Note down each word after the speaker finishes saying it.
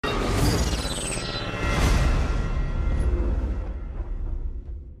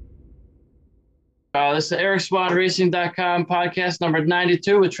This is EricSwanRacing.com podcast number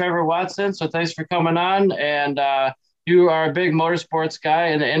 92 with Trevor Watson. So thanks for coming on. And you are a big motorsports guy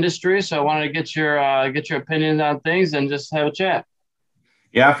in the industry, so I wanted to get your opinion on things and just have a chat.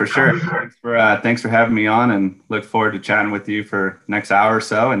 Yeah, for sure. Thanks for having me on, and look forward to chatting with you for next hour or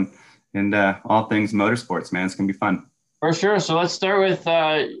so, and all things motorsports, man. It's gonna be fun. For sure. So let's start with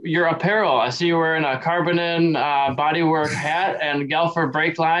your apparel. I see you wearing a Carbon bodywork hat and Galfer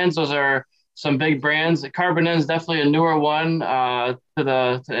brake lines. Those are some big brands. Carbon is definitely a newer one to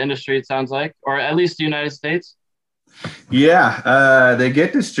the industry, it sounds like, or at least the United States. Yeah, they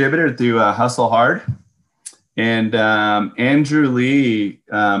get distributed through Hustle Hard, and Andrew Lee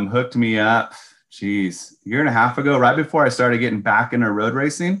hooked me up. Geez, a year and a half ago, right before I started getting back into road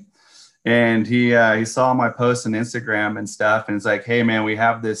racing. And he saw my posts on Instagram and stuff, and it's like, hey man, we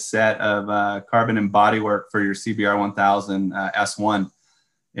have this set of carbon and bodywork for your CBR 1000 S1,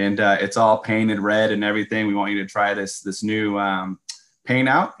 and it's all painted red and everything. We want you to try this new paint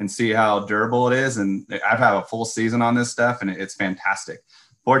out and see how durable it is. And I've had a full season on this stuff, and it's fantastic.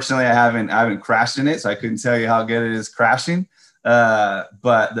 Fortunately, I haven't crashed in it, so I couldn't tell you how good it is crashing.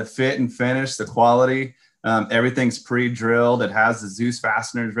 But the fit and finish, the quality. Everything's pre-drilled. It has the Zeus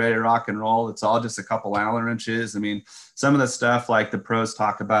fasteners ready to rock and roll. It's all just a couple Allen wrenches. I mean, some of the stuff like the pros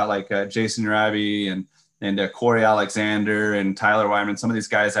talk about, like Jason Rabi and Corey Alexander and Tyler Wyman, some of these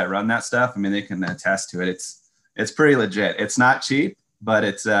guys that run that stuff, I mean, they can attest to it. It's pretty legit. It's not cheap, but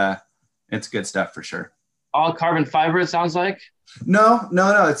it's good stuff for sure. All carbon fiber, it sounds like. No.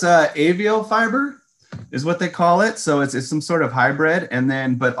 It's avial fiber is what they call it. So it's some sort of hybrid,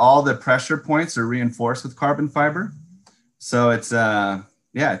 but all the pressure points are reinforced with carbon fiber. So it's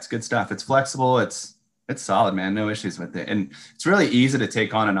it's good stuff. It's flexible. It's solid, man. No issues with it. And it's really easy to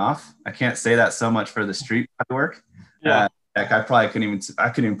take on and off. I can't say that so much for the street work. Yeah. Like I couldn't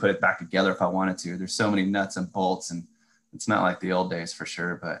even put it back together if I wanted to. There's so many nuts and bolts, and it's not like the old days for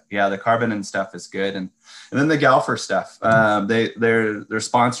sure. But yeah, the carbon and stuff is good. And then the Galfer stuff, they're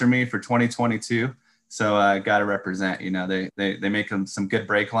sponsoring me for 2022. So I got to represent, they make them some good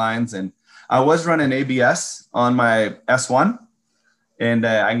brake lines. And I was running ABS on my S1, and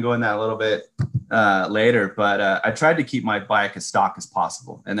I can go in that a little bit later, but I tried to keep my bike as stock as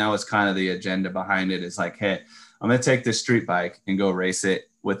possible. And that was kind of the agenda behind it. Is like, hey, I'm going to take this street bike and go race it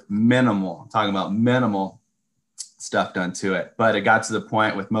with minimal, I'm talking about minimal stuff done to it. But it got to the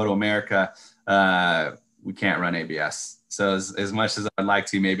point with Moto America, we can't run ABS. So as much as I'd like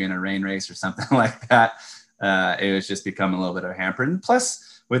to, maybe in a rain race or something like that, it was just becoming a little bit of a hamper. And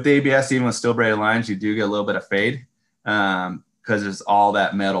plus, with the ABS, even with steel braided lines, you do get a little bit of fade because there's all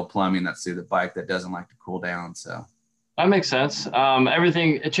that metal plumbing that's through the bike that doesn't like to cool down. So That makes sense.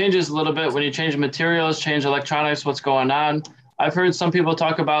 Everything, it changes a little bit when you change materials, change electronics, what's going on. I've heard some people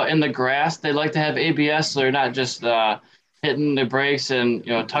talk about in the grass, they like to have ABS, so they're not just hitting the brakes and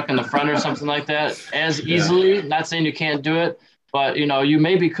tucking the front or something like that as easily. Yeah. Not saying you can't do it, but you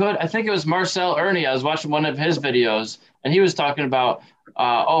maybe could. I think it was Marcel Ernie. I was watching one of his videos, and he was talking about,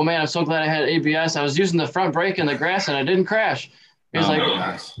 oh man, I'm so glad I had ABS. I was using the front brake in the grass and I didn't crash. He was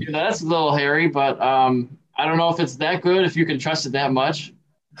that's a little hairy, but I don't know if it's that good, if you can trust it that much.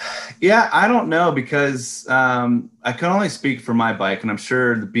 Yeah, I don't know, because I can only speak for my bike, and I'm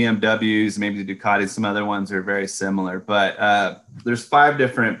sure the BMWs, maybe the Ducatis, some other ones are very similar, but there's 5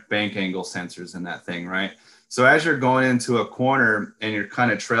 different bank angle sensors in that thing, right? So as you're going into a corner and you're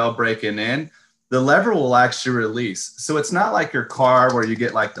kind of trail braking in, the lever will actually release. So it's not like your car where you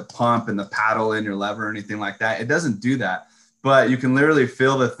get like the pump and the paddle in your lever or anything like that. It doesn't do that, but you can literally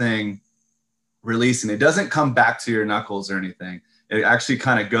feel the thing releasing. It doesn't come back to your knuckles or anything. It actually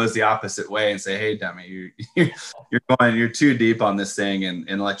kind of goes the opposite way and say, hey, dummy, you're too deep on this thing, and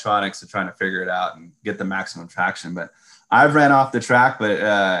electronics are trying to figure it out and get the maximum traction. But I've ran off the track,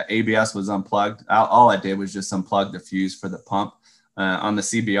 but ABS was unplugged. All I did was just unplug the fuse for the pump. On the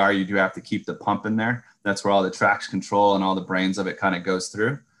CBR, you do have to keep the pump in there. That's where all the traction control and all the brains of it kind of goes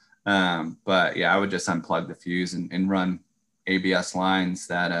through. But yeah, I would just unplug the fuse and run ABS lines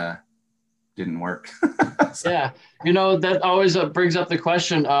that didn't work. So. Yeah. That always brings up the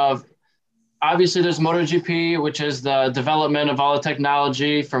question of, obviously there's MotoGP, which is the development of all the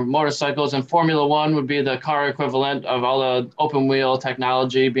technology for motorcycles, and Formula One would be the car equivalent of all the open wheel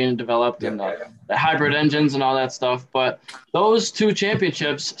technology being developed, and the hybrid engines and all that stuff. But those 2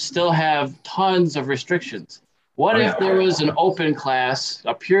 championships still have tons of restrictions. What if there was an open class,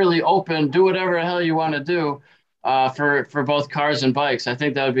 a purely open, do whatever the hell you want to do, for both cars and bikes? I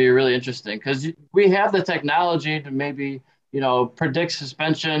think that would be really interesting, because we have the technology to maybe, predict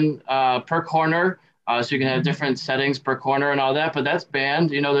suspension per corner So you can have different settings per corner and all that, but that's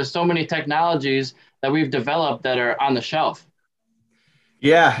banned. You know, there's so many technologies that we've developed that are on the shelf.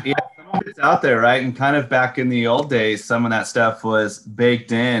 Yeah, yeah, some of it's out there, right? And kind of back in the old days, some of that stuff was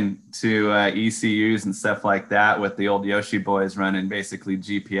baked in to ECUs and stuff like that, with the old Yoshi boys running basically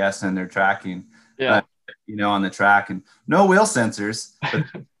GPS and their tracking, uh, Yeah. on the track, and no wheel sensors, but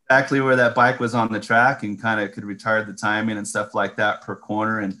exactly where that bike was on the track, and kind of could retard the timing and stuff like that per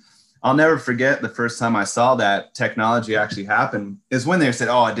corner. And I'll never forget the first time I saw that technology actually happen is when they said,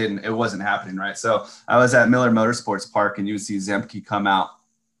 "Oh, it wasn't happening," right? So I was at Miller Motorsports Park, and you would see Zemke come out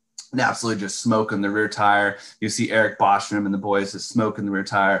and absolutely just smoking the rear tire. You see Eric Bostrom and the boys just smoking the rear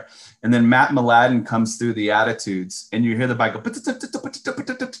tire. And then Matt Mladen comes through the attitudes, and you hear the bike go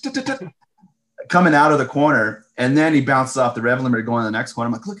coming out of the corner, and then he bounces off the rev limiter going to the next corner.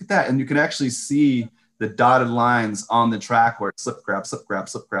 I'm like, look at that. And you can actually see the dotted lines on the track where it's slip grab, slip grab,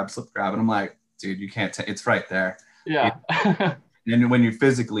 slip grab, slip grab. And I'm like, dude, you can't, it's right there. Yeah. And when you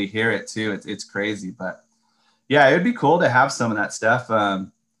physically hear it too, it's crazy. But yeah, it'd be cool to have some of that stuff.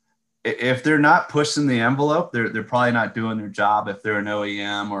 If they're not pushing the envelope, they're probably not doing their job. If they're an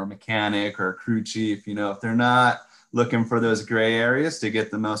OEM or a mechanic or a crew chief, if they're not looking for those gray areas to get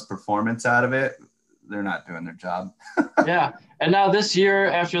the most performance out of it, they're not doing their job. Yeah. And now this year,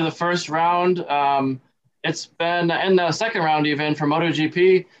 after the first round, it's been in the second round, even for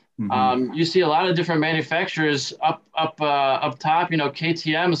MotoGP. You see a lot of different manufacturers up top.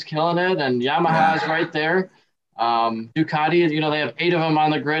 KTM is killing it, and Yamaha's right there. Ducati, they have 8 of them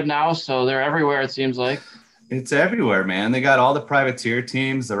on the grid now, so they're everywhere, it seems like. It's everywhere, man. They got all the privateer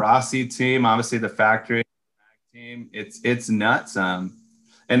teams, the Rossi team, obviously the factory team. It's nuts.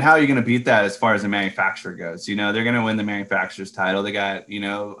 And how are you going to beat that as far as the manufacturer goes? They're going to win the manufacturer's title. They got,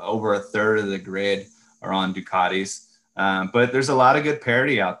 over a third of the grid are on Ducatis. But there's a lot of good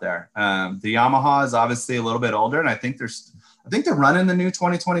parity out there. The Yamaha is obviously a little bit older, and I think they're running the new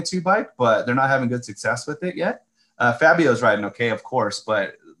 2022 bike, but they're not having good success with it yet. Fabio's riding okay, of course,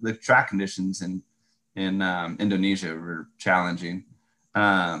 but the track conditions in Indonesia were challenging.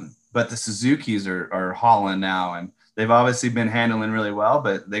 But the Suzukis are hauling now, and they've obviously been handling really well,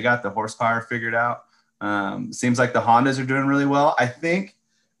 but they got the horsepower figured out. Seems like the Hondas are doing really well. I think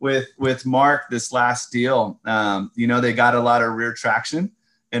with Mark, this last deal, they got a lot of rear traction,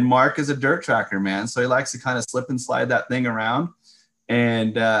 and Mark is a dirt tracker, man. So he likes to kind of slip and slide that thing around.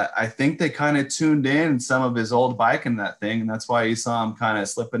 And I think they kind of tuned in some of his old bike in that thing. And that's why you saw him kind of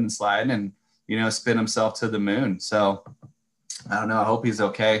slipping and sliding and, spin himself to the moon. So I don't know. I hope he's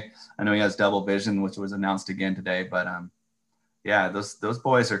okay. I know he has double vision, which was announced again today. But yeah, those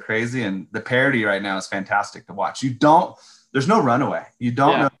boys are crazy. And the parity right now is fantastic to watch. There's no runaway. You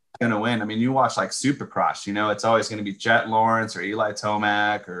don't know who's going to win. I mean, you watch like Supercross, it's always going to be Jet Lawrence or Eli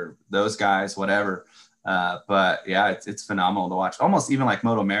Tomac or those guys, whatever. But yeah, it's phenomenal to watch. Almost even like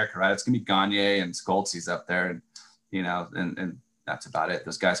Moto America, right? It's gonna be Gagne and Skoltzy's up there, and and that's about it.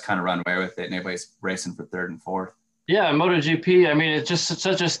 Those guys kind of run away with it, and everybody's racing for third and fourth. Yeah, MotoGP. I mean, it's just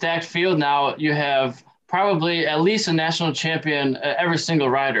such a stacked field now. You have probably at least a national champion at every single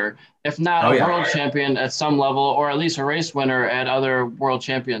rider, if not a world champion at some level, or at least a race winner at other world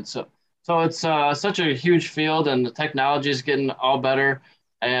champions. So it's such a huge field, and the technology is getting all better.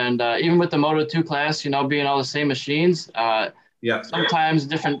 And even with the Moto2 class, being all the same machines, sometimes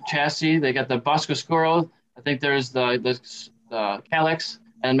different chassis. They got the Boscoscuro. I think there's the Calyx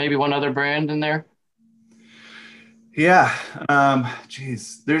and maybe one other brand in there. Yeah.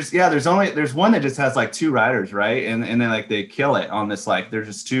 There's one that just has like 2 riders, right? And then they kill it on this, there's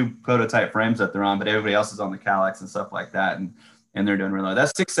just 2 prototype frames that they're on, but everybody else is on the Calyx and stuff like that. And they're doing really well.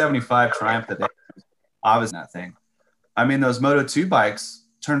 That's 675 Triumph that they obviously that thing. I mean, those Moto2 bikes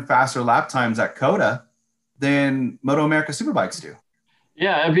turn faster lap times at COTA than Moto America Superbikes do.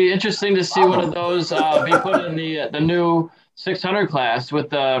 Yeah, it'd be interesting to see one of those be put in the new 600 class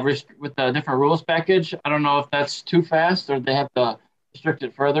with the different rules package. I don't know if that's too fast or they have to restrict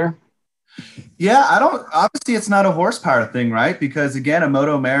it further. Yeah, obviously it's not a horsepower thing, right? Because again, a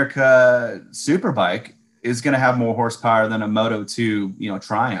Moto America Superbike is going to have more horsepower than a Moto2,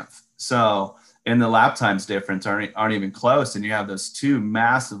 Triumph. So, and the lap times difference aren't even close. And you have those 2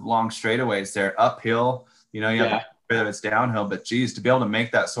 massive long straightaways there uphill, you have whether it's downhill, but geez, to be able to make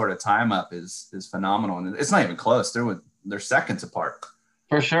that sort of time up is phenomenal. And it's not even close. They're seconds apart.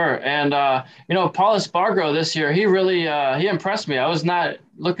 For sure. And, Paul Espargaro this year, he really, he impressed me. I was not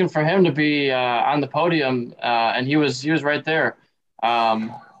looking for him to be on the podium, and he was right there. I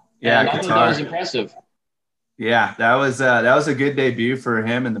thought that was impressive. Yeah, that was a good debut for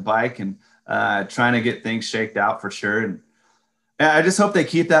him and the bike, and trying to get things shaked out for sure. I just hope they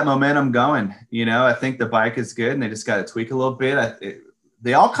keep that momentum going. I think the bike is good and they just got to tweak a little bit.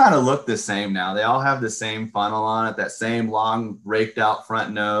 They all kind of look the same now. They all have the same funnel on it, that same long raked out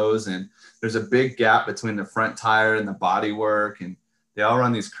front nose. And there's a big gap between the front tire and the body work. And they all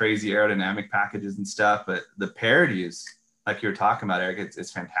run these crazy aerodynamic packages and stuff. But the parity is, like you were talking about, Eric,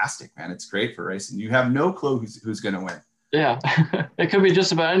 it's fantastic, man. It's great for racing. You have no clue who's going to win. Yeah, it could be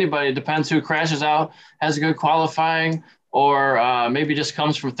just about anybody. It depends who crashes out, has a good qualifying, or maybe just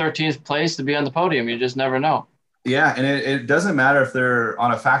comes from 13th place to be on the podium. You just never know. Yeah, and it doesn't matter if they're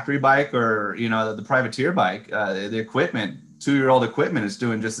on a factory bike or, the privateer bike. The equipment, 2-year-old equipment is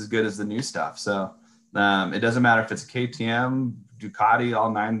doing just as good as the new stuff. So it doesn't matter if it's a KTM, Ducati,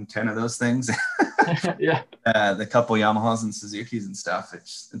 all 9, 10 of those things. Yeah. The couple Yamahas and Suzukis and stuff.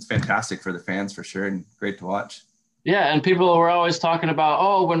 It's fantastic for the fans for sure and great to watch. Yeah, and people were always talking about,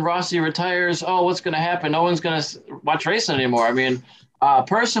 oh, when Rossi retires, oh, what's going to happen? No one's going to watch racing anymore. I mean,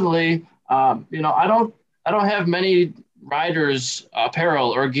 personally, I don't have many riders'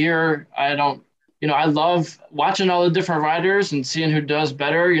 apparel or gear. I love watching all the different riders and seeing who does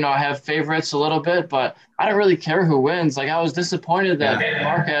better. I have favorites a little bit, but I don't really care who wins. Like, I was disappointed that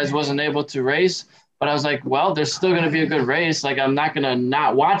Marquez wasn't able to race, but I was like, well, there's still going to be a good race. Like, I'm not going to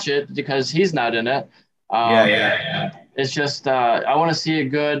not watch it because he's not in it. It's just I want to see a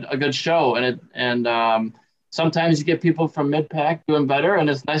good show, and sometimes you get people from mid-pack doing better, and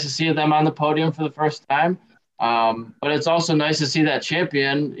it's nice to see them on the podium for the first time. But it's also nice to see that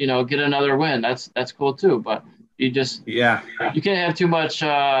champion, get another win. That's cool too. But you can't have too much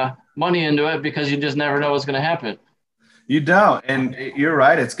money into it because you just never know what's going to happen. You don't, and you're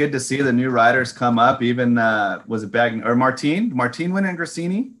right. It's good to see the new riders come up. Even was it Bagn or Martin? Martin win in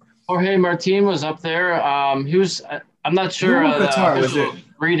Grassini. Jorge Martin was up there. He was. I'm not sure. Was it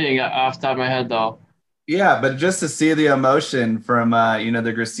reading off the top of my head though? Yeah, but just to see the emotion from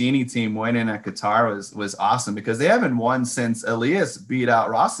the Grassini team winning at Qatar was awesome because they haven't won since Elias beat out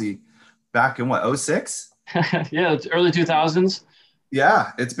Rossi back in 2006? Yeah, it's early 2000s.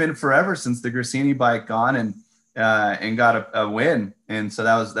 Yeah, it's been forever since the Grassini bike gone and got a win, and so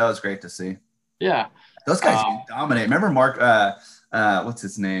that was great to see. Yeah, those guys dominate. Remember Mark? What's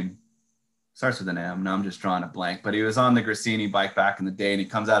his name? Starts with an M. No, I'm just drawing a blank. But he was on the Grassini bike back in the day, and he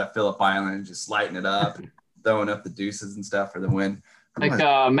comes out of Phillip Island and just lighting it up, and throwing up the deuces and stuff for the win. Like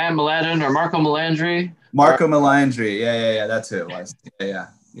Matt Mladen or Marco Melandri. Marco Melandri. Yeah. That's who it was. Yeah.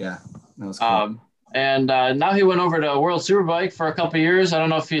 That was cool. And now he went over to World Superbike for a couple of years. I don't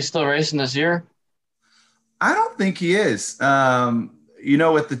know if he's still racing this year. I don't think he is. With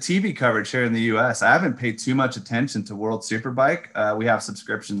the TV coverage here in the U.S., I haven't paid too much attention to World Superbike. We have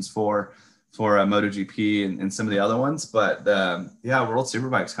subscriptions for MotoGP and some of the other ones, but World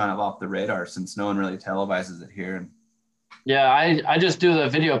Superbike's kind of off the radar since no one really televises it here. Yeah, I just do the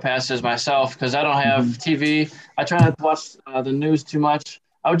video passes myself because I don't have TV. I try not to watch the news too much.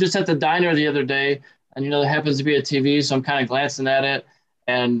 I was just at the diner the other day, and there happens to be a TV, so I'm kind of glancing at it,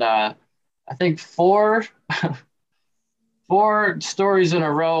 and I think four stories in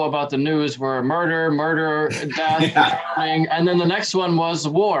a row about the news were murder, death, and then the next one was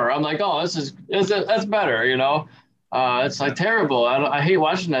war. I'm like, oh, that's better, It's like terrible. I hate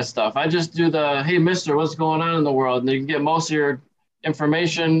watching that stuff. I just do the, hey, mister, what's going on in the world? And you can get most of your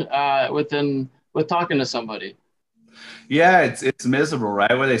information with talking to somebody. Yeah, it's miserable,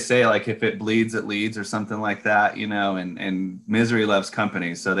 right? Where they say, like, if it bleeds, it leads or something like that, and misery loves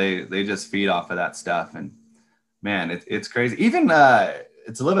company. So they just feed off of that stuff. And man, it's crazy. Even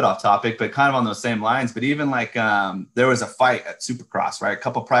it's a little bit off topic, but kind of on those same lines. But even like there was a fight at Supercross, right? A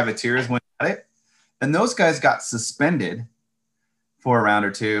couple privateers went at it, and those guys got suspended for a round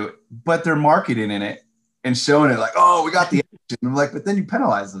or two, but they're marketing in it and showing it like, oh, we got the action. I'm like, but then you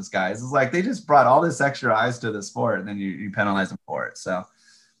penalize those guys. It's like they just brought all this extra eyes to the sport, and then you penalize them for it. So,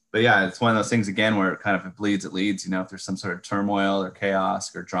 but yeah, it's one of those things again where it kind of, if it bleeds, it leads. If there's some sort of turmoil or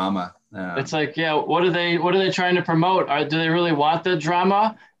chaos or drama. It's like, yeah, what are they trying to promote? Do they really want the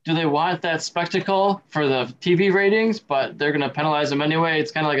drama? Do they want that spectacle for the TV ratings? But they're going to penalize them anyway.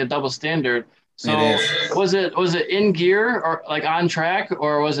 It's kind of like a double standard. So was it in gear or like on track,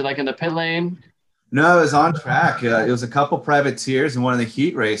 or was it like in the pit lane? No, it was on track. It was a couple privateers in one of the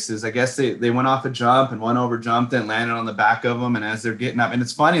heat races. I guess they went off a jump and one over jumped and landed on the back of them. And as they're getting up, and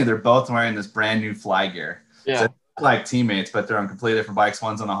it's funny, they're both wearing this brand new fly gear. Yeah. So like teammates, but they're on completely different bikes.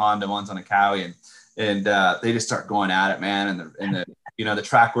 One's on a Honda, one's on a Cowie, and they just start going at it, man. And the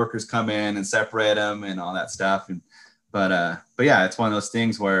track workers come in and separate them and all that stuff. But yeah, it's one of those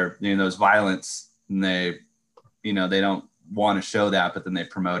things where those violence, and they don't want to show that, but then they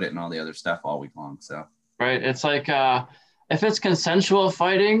promote it and all the other stuff all week long. So right, it's like if it's consensual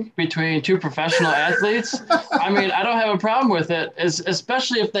fighting between two professional athletes, I mean, I don't have a problem with it,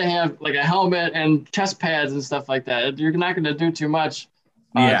 especially if they have like a helmet and chest pads and stuff like that. You're not going to do too much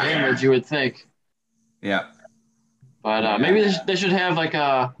Yeah. damage, you would think. Yeah. But Yeah. maybe they should have like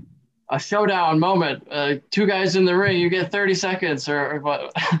a showdown moment. Two guys in the ring, you get 30 seconds or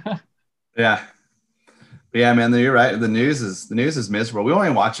what. Yeah. Yeah, man, you're right. The news is miserable. We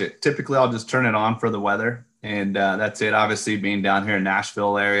only watch it. Typically, I'll just turn it on for the weather, and that's it. Obviously, being down here in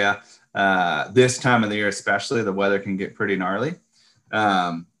Nashville area, this time of the year especially, the weather can get pretty gnarly.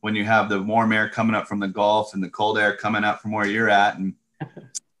 When you have the warm air coming up from the Gulf and the cold air coming up from where you're at, and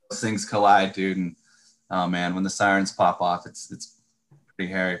those things collide, dude. And oh man, when the sirens pop off, it's pretty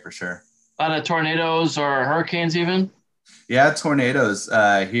hairy for sure. A lot of tornadoes or hurricanes even. Yeah, tornadoes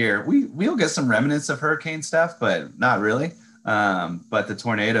here. We'll get some remnants of hurricane stuff, but not really. But the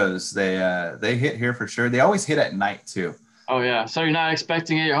tornadoes, they hit here for sure. They always hit at night too. Oh yeah, so you're not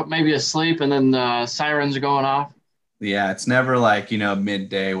expecting it. You're maybe asleep, and then sirens are going off. Yeah, it's never like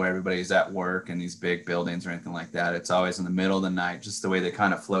midday where everybody's at work in these big buildings or anything like that. It's always in the middle of the night, just the way they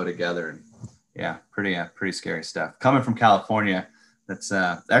kind of flow together. And yeah, pretty scary stuff. Coming from California, that's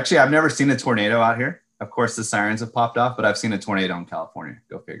actually I've never seen a tornado out here. Of course, the sirens have popped off, but I've seen a tornado in California.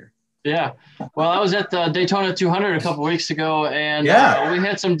 Go figure. Yeah. Well, I was at the Daytona 200 a couple of weeks ago, and we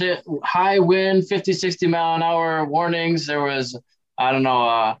had some high wind, 50, 60 mile an hour warnings. There was, I don't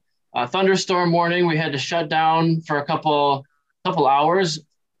know, a thunderstorm warning. We had to shut down for a couple hours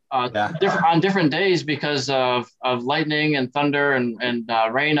on different days because of lightning and thunder and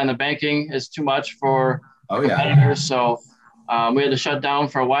rain on the banking is too much for competitors. So we had to shut down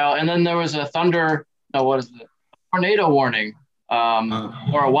for a while. And then there was a tornado warning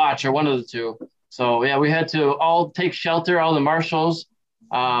or a watch or one of the two. So yeah, we had to all take shelter, all the marshals,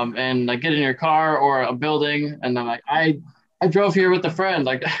 and like get in your car or a building. And then like I drove here with a friend.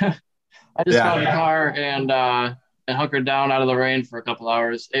 Like I just got in the car and hunkered down out of the rain for a couple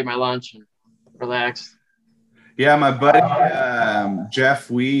hours, ate my lunch and relaxed. Yeah, my buddy Jeff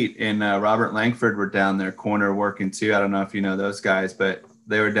Wheat and Robert Langford were down there corner working too. I don't know if you know those guys, but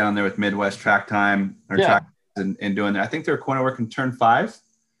they were down there with Midwest Track Time Track and doing that. I think they were corner working turn 5.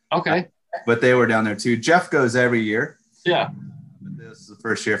 Okay. But they were down there too. Jeff goes every year. Yeah. This is the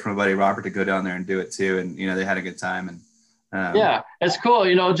first year for my buddy Robert to go down there and do it too. And, they had a good time. And yeah, it's cool.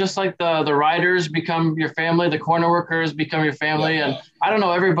 Just like the riders become your family, the corner workers become your family. And I don't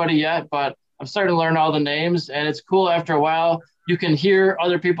know everybody yet, but I'm starting to learn all the names. And it's cool after a while. You can hear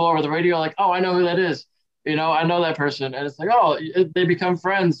other people over the radio like, oh, I know who that is. I know that person. And it's like, oh, they become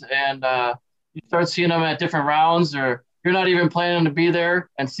friends. And you start seeing them at different rounds, or you're not even planning to be there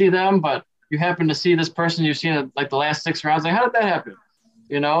and see them, but you happen to see this person you've seen at like the last 6 rounds. Like, how did that happen?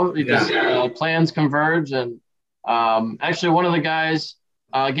 Plans converge. And actually one of the guys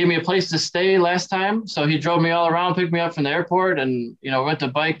gave me a place to stay last time. So he drove me all around, picked me up from the airport, and, went to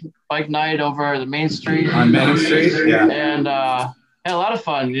bike night over the Main Street. On Main Street, yeah. And had a lot of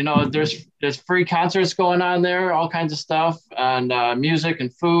fun. There's free concerts going on there, all kinds of stuff, and music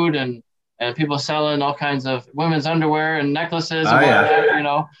and food and people selling all kinds of women's underwear and necklaces and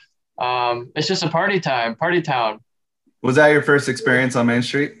whatnot, it's just a party town. Was that your first experience on Main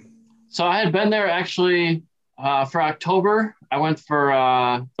Street? So I had been there actually for October. I went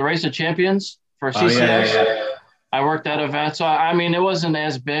for the Race of Champions for CCX. I worked that event. So, it wasn't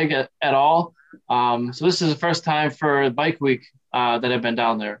as big at all. So this is the first time for Bike Week that I've been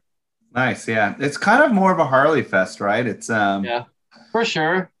down there. Nice. Yeah. It's kind of more of a Harley fest, right? It's yeah, for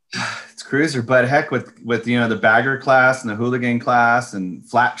sure. It's cruiser, but heck with the bagger class and the hooligan class and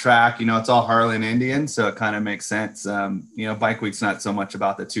flat track, it's all Harley and Indian. So it kind of makes sense. Bike Week's not so much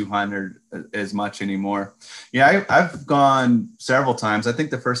about the 200 as much anymore. Yeah. I've gone several times. I think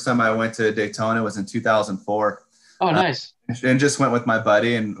the first time I went to Daytona was in 2004. Oh, nice. And just went with my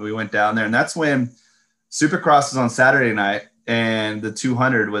buddy and we went down there, and that's when Supercross was on Saturday night and the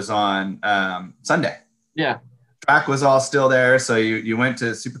 200 was on Sunday. Yeah. Track was all still there. So you went to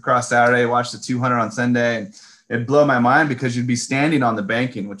Supercross Saturday, watched the 200 on Sunday, and it'd blow my mind because you'd be standing on the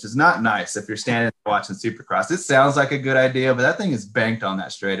banking, which is not nice if you're standing watching Supercross. It sounds like a good idea, but that thing is banked on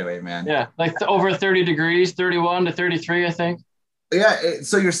that straightaway, man. Yeah, like over 30 degrees, 31 to 33, I think. Yeah,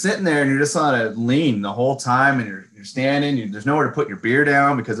 so you're sitting there and you're just on a lean the whole time, and you're standing. There's nowhere to put your beer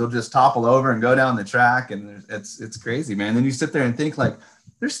down because it'll just topple over and go down the track, and it's crazy, man. Then you sit there and think like,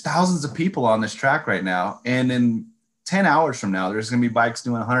 there's thousands of people on this track right now, and in 10 hours from now, there's going to be bikes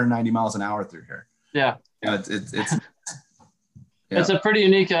doing 190 miles an hour through here. Yeah, it's it's a pretty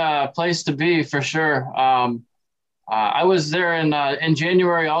unique place to be for sure. I was there in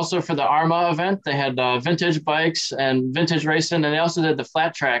January also for the ARMA event. They had vintage bikes and vintage racing, and they also did the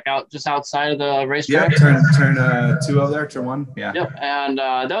flat track out just outside of the racetrack. Yeah, turn 2 over there, turn 1. Yeah. Yep, and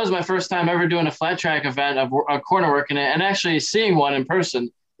that was my first time ever doing a flat track event of corner work in it, and actually seeing one in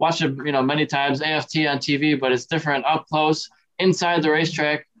person. Watched it, many times AFT on TV, but it's different up close inside the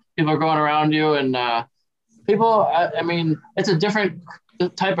racetrack. People are going around you, and people. I mean, it's a different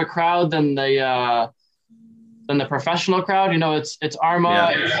type of crowd than the professional crowd. It's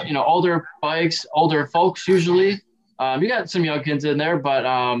ARMA, it's, older bikes, older folks usually. You got some young kids in there, but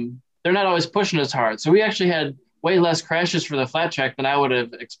they're not always pushing as hard. So we actually had way less crashes for the flat track than I would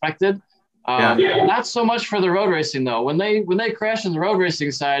have expected. Not so much for the road racing though. When they crash in the road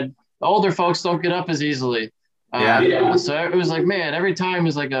racing side, the older folks don't get up as easily. So it was like, man, every time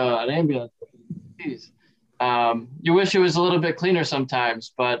is like an ambulance. Jeez. You wish it was a little bit cleaner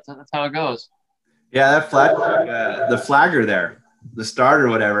sometimes, but that's how it goes. Yeah, that flag, the flagger there, the start or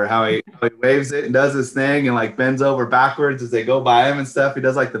whatever, how he waves it and does his thing and like bends over backwards as they go by him and stuff. He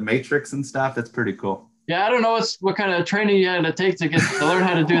does like the Matrix and stuff. That's pretty cool. Yeah, I don't know what kind of training you had to take to learn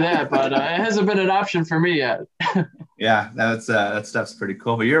how to do that, but it hasn't been an option for me yet. Yeah, that stuff's pretty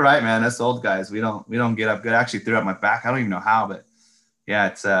cool. But you're right, man. Us old guys, we don't get up good. I actually threw up my back. I don't even know how, but yeah,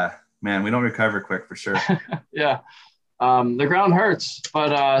 it's man, we don't recover quick for sure. Yeah, the ground hurts,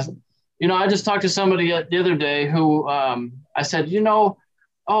 but I just talked to somebody the other day who I said,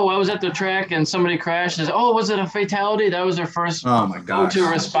 I was at the track and somebody crashed. And said, was it a fatality? That was their first go-to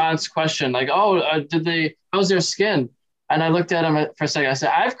response question. Like, how's their skin? And I looked at him for a second. I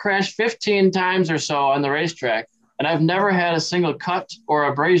said, I've crashed 15 times or so on the racetrack, and I've never had a single cut or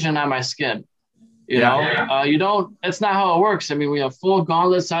abrasion on my skin. You don't, that's not how it works. I mean, we have full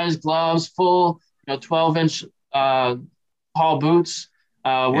gauntlet-sized gloves, full, 12-inch tall boots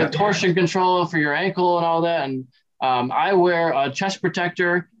with torsion control for your ankle and all that. And I wear a chest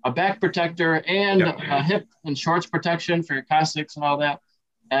protector, a back protector, and a hip and shorts protection for your coccyx and all that.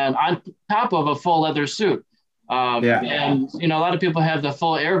 And on top of a full leather suit. And, a lot of people have the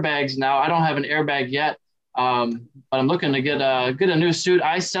full airbags now. I don't have an airbag yet, but I'm looking to get a new suit.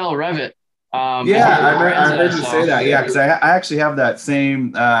 I sell Revit. I heard you say that. Yeah, because I actually have that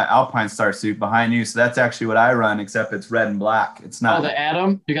same Alpine Star suit behind you. So that's actually what I run, except it's red and black. It's not. Oh, the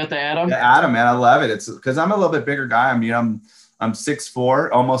Atom. You got the Atom. The Atom, man, I love it. It's because I'm a little bit bigger guy. I mean, I'm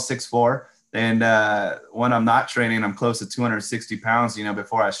 6'4", almost 6'4", and when I'm not training, I'm close to 260 pounds.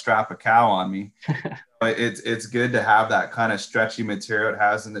 Before I strap a cow on me. But it's good to have that kind of stretchy material it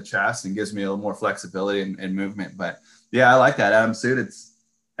has in the chest and gives me a little more flexibility and movement. But yeah, I like that Atom suit.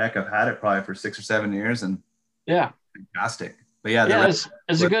 Heck, I've had it probably for 6 or 7 years, and fantastic. But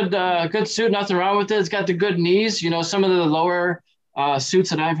it's a good suit. Nothing wrong with it. It's got the good knees. Some of the lower suits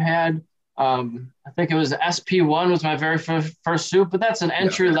that I've had. I think it was the SP1 was my very first suit, but that's an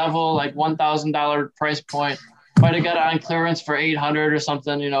entry level, like $1,000 price point. Might have got it on clearance for $800 or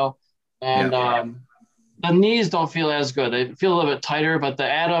something. And the knees don't feel as good. They feel a little bit tighter, but the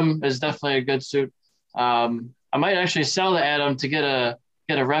Atom is definitely a good suit. I might actually sell the Atom to get a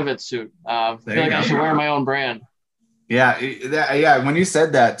Revit suit. I feel like I should wear my own brand. Yeah. When you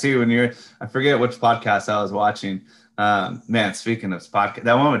said that too, I forget which podcast I was watching. Man, speaking of podcast,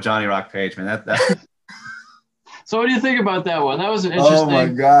 that one with Johnny Rock Page, man, that. So what do you think about that one? That was an interesting. Oh my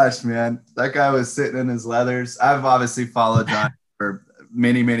gosh, man. That guy was sitting in his leathers. I've obviously followed Johnny for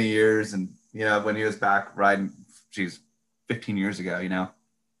many, many years. And, when he was back riding, 15 years ago,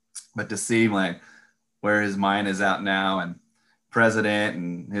 but to see like where his mind is out now and president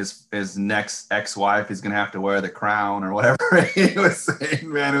and his next ex-wife is going to have to wear the crown or whatever he was saying,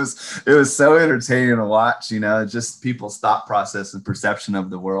 man, it was so entertaining to watch, just people's thought process and perception of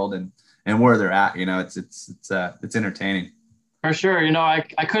the world and where they're at, it's entertaining. For sure.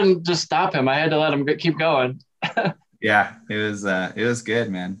 I couldn't just stop him. I had to let him keep going. Yeah, it was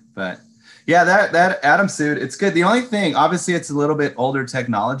good, man. But yeah, that Atom suit, it's good. The only thing, obviously it's a little bit older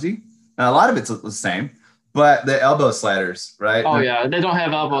technology. A lot of it's the same. But the elbow sliders, right? Oh, yeah. They don't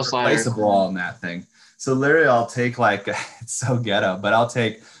have elbow sliders. Replaceable on that thing. So literally I'll take it's so ghetto, but I'll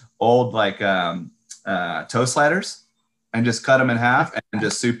take old toe sliders and just cut them in half and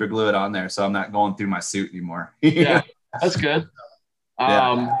just super glue it on there. So I'm not going through my suit anymore. Yeah, that's good.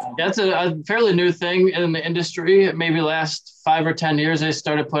 That's a fairly new thing in the industry. Maybe last 5 or 10 years, they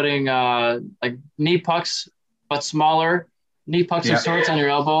started putting like knee pucks, but smaller knee pucks of sorts on your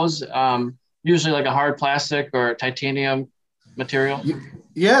elbows. Usually like a hard plastic or titanium material.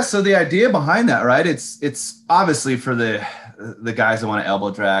 Yeah. So the idea behind that, right? It's obviously for the guys that want to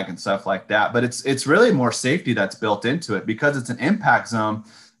elbow drag and stuff like that, but it's really more safety that's built into it because it's an impact zone.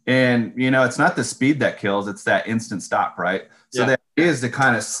 And, it's not the speed that kills, it's that instant stop, right? So Yeah. the idea is to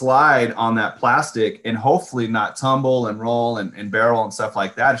kind of slide on that plastic and hopefully not tumble and roll and barrel and stuff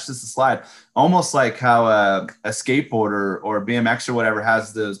like that. It's just a slide, almost like how a skateboarder or a BMX or whatever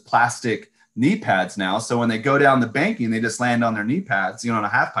has those plastic knee pads now. So when they go down the banking, they just land on their knee pads, on a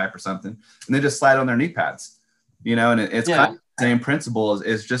half pipe or something, and they just slide on their knee pads, and it's kind of the same principle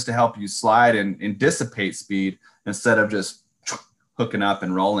is just to help you slide and dissipate speed instead of just hooking up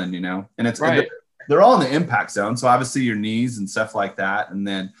and rolling, and it's right. They're all in the impact zone. So obviously your knees and stuff like that, and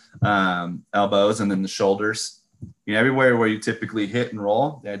then elbows, and then the shoulders, everywhere where you typically hit and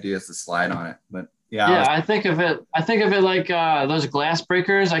roll, the idea is to slide on it. But I think of it like those glass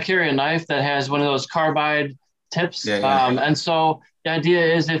breakers. I carry a knife that has one of those carbide tips. And so the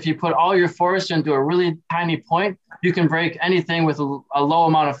idea is if you put all your force into a really tiny point, you can break anything with a low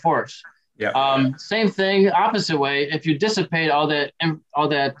amount of force. Yeah. Same thing, opposite way. If you dissipate all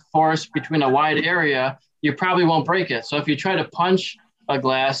that force between a wide area, you probably won't break it. So if you try to punch a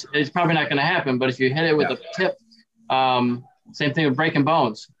glass, it's probably not going to happen. But if you hit it with a tip, same thing with breaking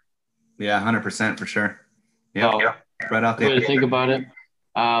bones. Yeah, 100% for sure. Yeah, right out there. Way to think about it.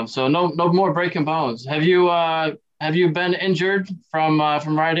 So no more breaking bones. Have you been injured from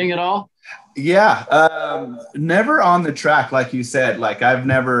riding at all? Yeah, never on the track, like you said. Like I've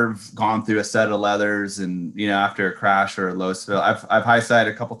never gone through a set of leathers, and after a crash or a low spill. I've high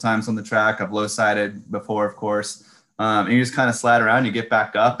sided a couple times on the track. I've low sided before, of course. And you just kind of slide around, you get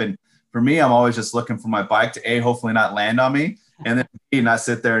back up. And for me, I'm always just looking for my bike to hopefully not land on me, and then B, not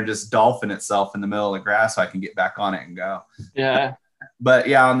sit there and just dolphin itself in the middle of the grass so I can get back on it and go. Yeah. But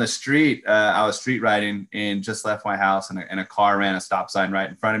yeah, on the street, I was street riding and just left my house, and a car ran a stop sign right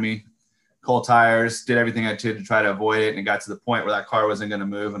in front of me. Cold tires, did everything I could to try to avoid it. And it got to the point where that car wasn't going to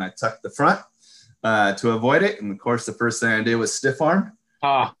move. And I tucked the front to avoid it. And of course, the first thing I did was stiff arm.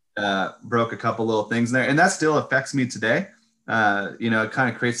 Broke a couple little things there. And that still affects me today. It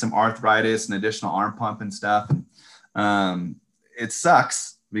kind of creates some arthritis and additional arm pump and stuff. And it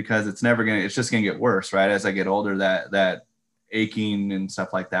sucks because it's just going to get worse, right? As I get older, that aching and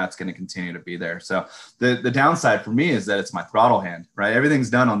stuff like that's going to continue to be there. So the downside for me is that it's my throttle hand, right? Everything's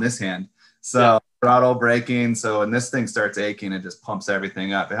done on this hand. So throttle braking. So when this thing starts aching, it just pumps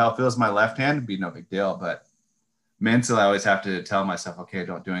everything up. How it feels my left hand would be no big deal, but mentally I always have to tell myself, okay,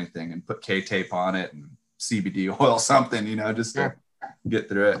 don't do anything, and put K tape on it and CBD oil, something, just to get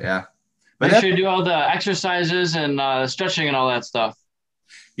through it. Yeah. But make sure you do all the exercises and stretching and all that stuff.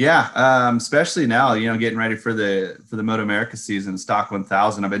 Yeah. Especially now, getting ready for the Moto America season, Stock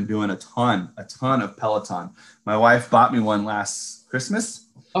 1000. I've been doing a ton of Peloton. My wife bought me one last Christmas.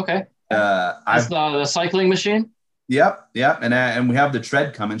 Okay. That's the cycling machine. Yep. And we have the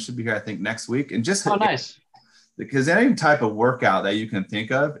tread coming. Should be here, I think, next week. And just nice. Because any type of workout that you can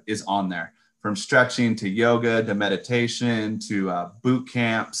think of is on there, from stretching to yoga to meditation to boot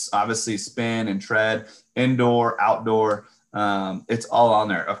camps, obviously spin and tread, indoor, outdoor. It's all on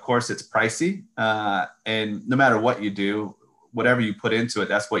there. Of course, it's pricey. And no matter what you do, whatever you put into it,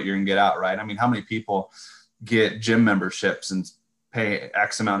 that's what you're gonna get out, right? I mean, how many people get gym memberships and pay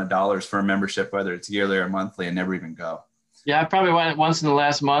X amount of dollars for a membership, whether it's yearly or monthly, and never even go? Yeah, I probably went once in the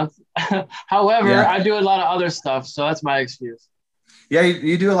last month. However, I do a lot of other stuff, so that's my excuse. Yeah,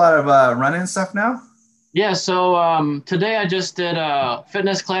 you do a lot of running stuff now? Yeah, so today I just did a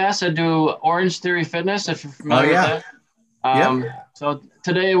fitness class. I do Orange Theory Fitness, if you're familiar with that. So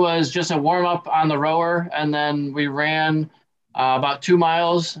today was just a warm-up on the rower, and then we ran about 2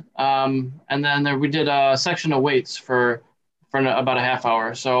 miles, and then we did a section of weights for about a half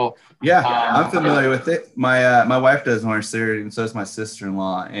hour. So I'm familiar with it. My wife does Orange Theory, and so does my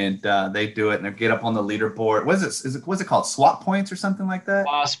sister-in-law, and they do it, and they get up on the leaderboard. What's it called? SWAT points or something like that?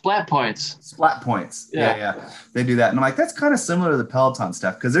 Splat points. Splat points. Yeah. They do that, and I'm like, that's kind of similar to the Peloton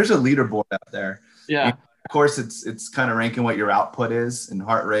stuff because there's a leaderboard out there. Yeah. And of course, it's kind of ranking what your output is and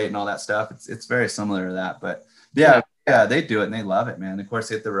heart rate and all that stuff. It's very similar to that, but yeah, they do it and they love it, man. Of course,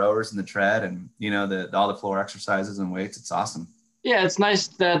 they hit the rowers and the tread and all the floor exercises and weights. It's awesome. Yeah, it's nice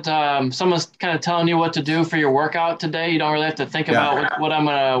that someone's kind of telling you what to do for your workout today. You don't really have to think about what I'm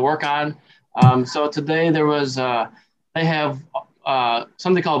going to work on. So today there was they have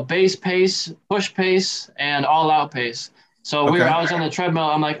something called base pace, push pace, and all out pace. So I was on the treadmill.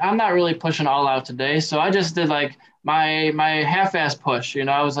 I'm like, I'm not really pushing all out today. So I just did like my half-ass push.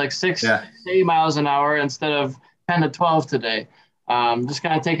 I was like 6 to 8 miles an hour instead of 10 to 12 today. Just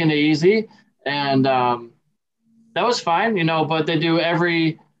kind of taking it easy. And that was fine, but they do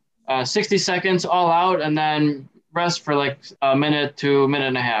every 60 seconds all out and then rest for like a minute to a minute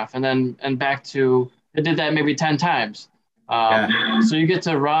and a half. And back to, they did that maybe 10 times. So you get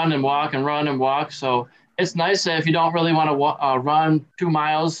to run and walk and run and walk. So it's nice that if you don't really want to run 2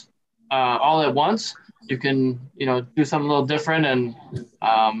 miles all at once, you can, do something a little different and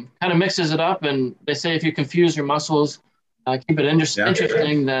kind of mixes it up. And they say if you confuse your muscles, keep it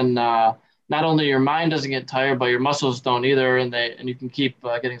interesting, then not only your mind doesn't get tired, but your muscles don't either, and you can keep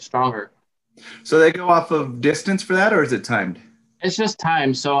getting stronger. So they go off of distance for that, or is it timed? It's just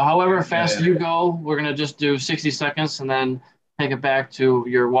time. So however fast you go, we're gonna just do 60 seconds and then take it back to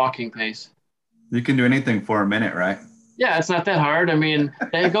your walking pace. You can do anything for a minute, right? Yeah, it's not that hard. I mean,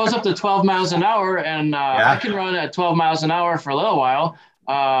 it goes up to 12 miles an hour, and I can run at 12 miles an hour for a little while.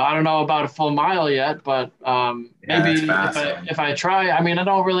 I don't know about a full mile yet, but maybe if I try. I mean, I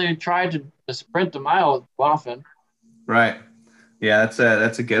don't really try to sprint a mile often. Right. Yeah,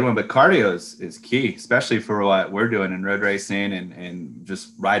 that's a good one. But cardio is key, especially for what we're doing in road racing and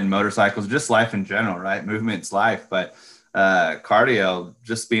just riding motorcycles, just life in general, right? Movement's life. But cardio,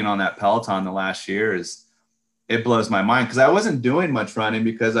 just being on that Peloton the last year it blows my mind, because I wasn't doing much running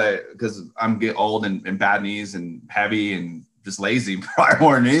because I'm getting old and bad knees and heavy and just lazy probably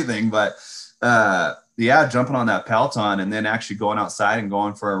more than anything. But jumping on that Peloton and then actually going outside and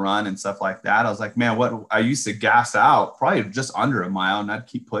going for a run and stuff like that. I was like, man, what I used to gas out probably just under a mile and I'd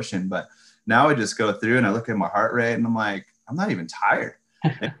keep pushing. But now I just go through and I look at my heart rate and I'm like, I'm not even tired.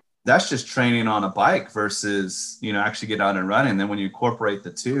 That's just training on a bike versus, actually get out and running. And then when you incorporate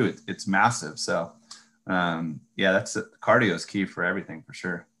the two, it's massive. So cardio is key for everything, for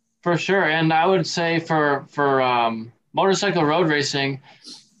sure. For sure. And I would say for motorcycle road racing,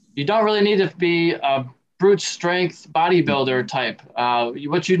 you don't really need to be a brute strength bodybuilder type.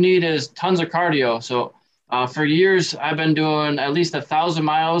 What you need is tons of cardio. So for years, I've been doing at least 1,000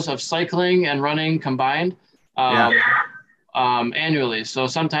 miles of cycling and running combined annually. So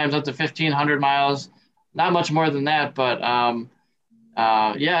sometimes up to 1,500 miles, not much more than that. But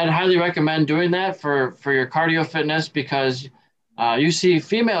I'd highly recommend doing that for your cardio fitness, because you see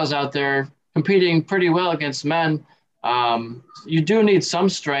females out there competing pretty well against men. You do need some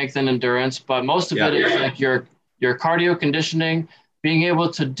strength and endurance, but most of it is like your cardio conditioning, being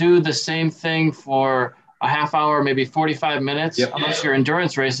able to do the same thing for a half hour, maybe 45 minutes, unless you're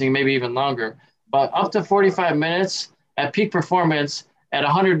endurance racing, maybe even longer, but up to 45 minutes at peak performance at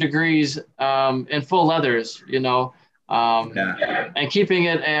 100 degrees in full leathers, and keeping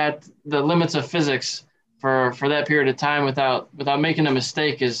it at the limits of physics for that period of time without making a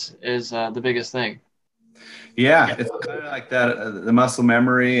mistake is the biggest thing. Yeah, it's kind of like that, the muscle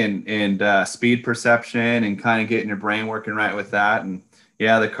memory and speed perception and kind of getting your brain working right with that. And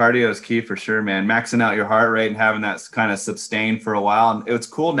the cardio is key for sure, man. Maxing out your heart rate and having that kind of sustained for a while. And it's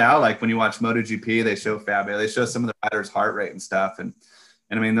cool now, like when you watch MotoGP, they show they show some of the riders' heart rate and stuff. And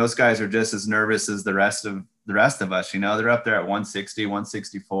I mean, those guys are just as nervous as the rest of us, they're up there at 160,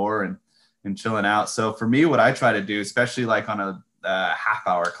 164 and chilling out. So for me, what I try to do, especially like on a half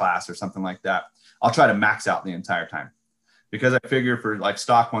hour class or something like that, I'll try to max out the entire time, because I figure for like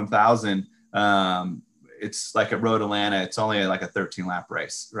stock 1000, it's like at Road Atlanta, it's only like a 13 lap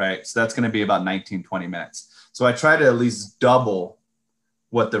race, right? So that's going to be about 19, 20 minutes. So I try to at least double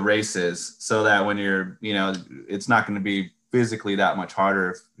what the race is, so that when you're, it's not going to be physically that much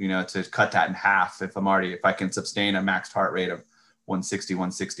harder, to cut that in half. If I can sustain a maxed heart rate of 160,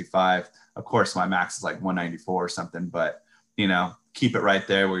 165, of course my max is like 194 or something, but keep it right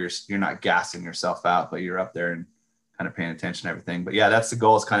there where you're not gassing yourself out, but you're up there and kind of paying attention to everything. But that's the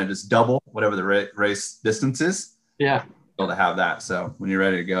goal, is kind of just double whatever the race distance is. Yeah. Able to have that. So when you're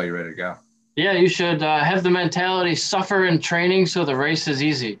ready to go, you're ready to go. Yeah. You should have the mentality, suffer in training so the race is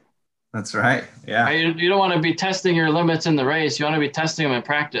easy. That's right. Yeah. You don't want to be testing your limits in the race. You want to be testing them in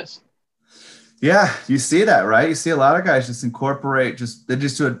practice. Yeah, you see that, right? You see a lot of guys just they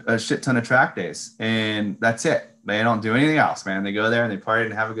just do a shit ton of track days, and that's it. They don't do anything else, man. They go there and they party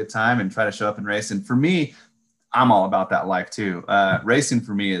and have a good time and try to show up and race. And for me, I'm all about that life too. Racing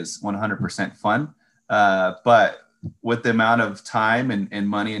for me is 100% fun, but with the amount of time and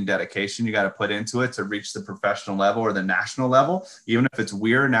money and dedication you got to put into it to reach the professional level or the national level, even if it's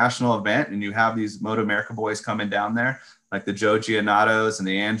weird national event and you have these Moto America boys coming down there, like the Joe Giannatos and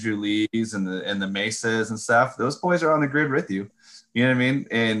the Andrew Lees and the Mesas and stuff, those boys are on the grid with you. You know what I mean?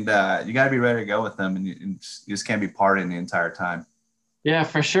 And you got to be ready to go with them, and you just can't be partying the entire time. Yeah,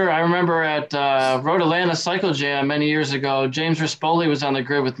 for sure. I remember at Road Atlanta Cycle Jam many years ago, James Rispoli was on the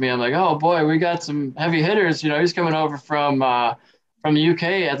grid with me. I'm like, oh boy, we got some heavy hitters. He's coming over from the UK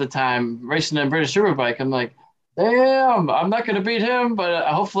at the time, racing in British Superbike. I'm like, damn, I'm not going to beat him, but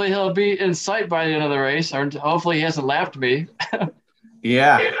hopefully he'll be in sight by the end of the race, or hopefully he hasn't lapped me.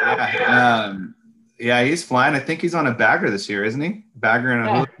 Yeah. Yeah, he's flying. I think he's on a bagger this year, isn't he? Bagger and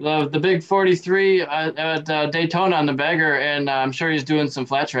a Yeah, hula. the big 43 at Daytona on the bagger, and I'm sure he's doing some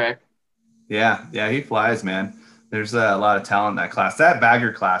flat track. Yeah, yeah, he flies, man. There's a lot of talent in that class. That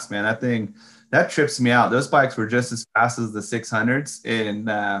bagger class, man, that thing that trips me out. Those bikes were just as fast as the 600s,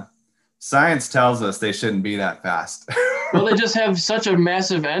 and science tells us they shouldn't be that fast. Well, they just have such a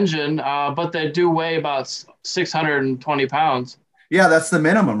massive engine, but they do weigh about 620 pounds. Yeah, that's the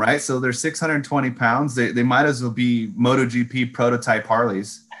minimum, right? So they're 620 pounds. They might as well be MotoGP prototype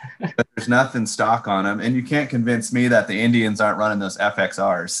Harleys. But there's nothing stock on them. And you can't convince me that the Indians aren't running those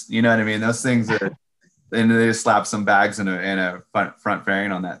FXRs. You know what I mean? Those things are, and they just slap some bags and a front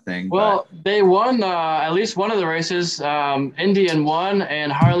fairing on that thing. Well, they won at least one of the races. Indian won,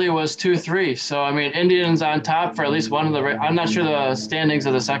 and Harley was 2-3. So, I mean, Indian's on top for at least one of the I'm not sure the standings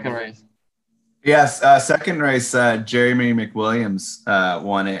of the second race. Yes, second race, Jeremy McWilliams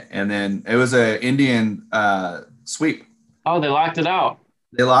won it. And then it was an Indian sweep. Oh, they locked it out.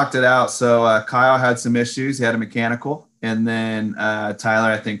 They locked it out. So Kyle had some issues. He had a mechanical. And then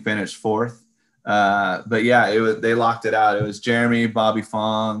Tyler, I think, finished fourth. But yeah, they locked it out. It was Jeremy, Bobby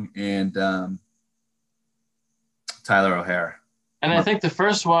Fong, and Tyler O'Hare. And I think the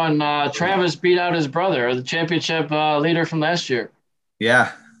first one, Travis beat out his brother, the championship leader from last year.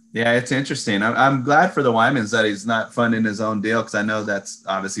 Yeah. Yeah, it's interesting. I'm glad for the Wymans that he's not funding his own deal, because I know that's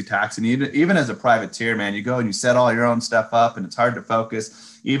obviously taxing. Even as a privateer, man, you go and you set all your own stuff up, and it's hard to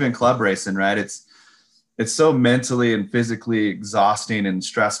focus. Even club racing, right? It's so mentally and physically exhausting and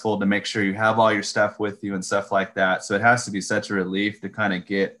stressful to make sure you have all your stuff with you and stuff like that. So it has to be such a relief to kind of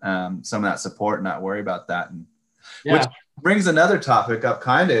get some of that support and not worry about that. And yeah. Which brings another topic up,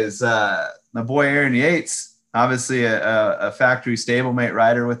 kind of, is my boy Aaron Yates. Obviously a factory stablemate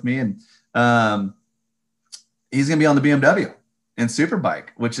rider with me. And he's going to be on the BMW and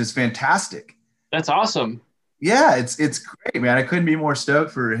Superbike, which is fantastic. That's awesome. Yeah, it's great, man. I couldn't be more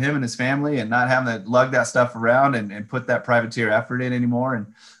stoked for him and his family, and not having to lug that stuff around and put that privateer effort in anymore.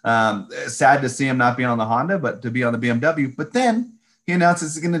 And sad to see him not be on the Honda, but to be on the BMW. But then he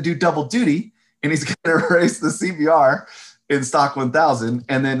announces he's going to do double duty, and he's going to race the CBR in stock 1000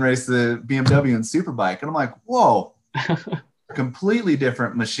 and then race the BMW and Superbike. And I'm like, whoa, completely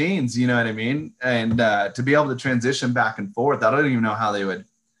different machines. You know what I mean? And to be able to transition back and forth, I don't even know how they would.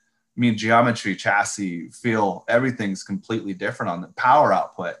 I mean, geometry, chassis, feel, everything's completely different on the power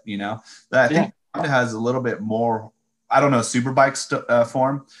output, you know. I think Honda has a little bit more, I don't know, Superbike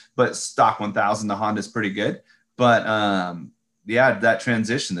form, but stock 1000, the Honda's pretty good. But yeah, that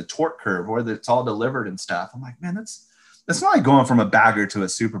transition, the torque curve, where it's all delivered and stuff. I'm like, man, that's not like going from a bagger to a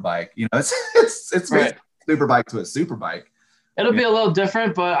Superbike. You know, it's right. Superbike to a Superbike. It'll be a little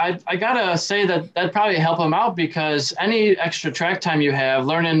different, but I gotta say that'd probably help him out, because any extra track time you have,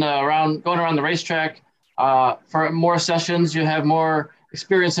 learning going around the racetrack, for more sessions, you have more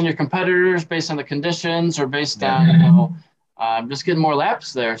experience than your competitors based on the conditions, or based on just getting more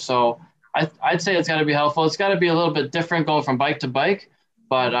laps there. So I'd say it's got to be helpful. It's got to be a little bit different going from bike to bike,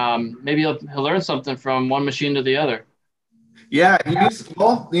 but maybe he'll learn something from one machine to the other. Yeah,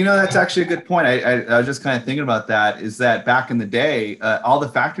 well, you know, that's actually a good point. I was just kind of thinking about that, is that back in the day, all the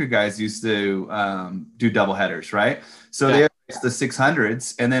factory guys used to do double headers, right? So they raced the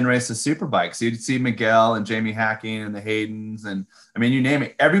 600s and then race the Superbikes. So you'd see Miguel and Jamie Hacking and the Haydens, and I mean, you name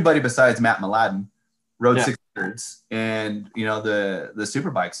it. Everybody besides Matt Mladen rode 600s, and, you know, the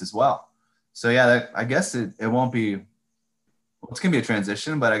Superbikes as well. So yeah, I guess it won't be. It's gonna be a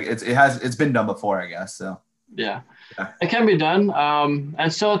transition, but it's been done before, I guess. So yeah. It can be done.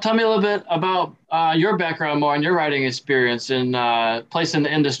 And so tell me a little bit about your background more and your riding experience and place in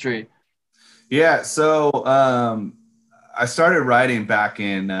the industry. Yeah. So I started riding back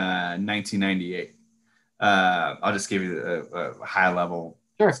in 1998. I'll just give you a high level.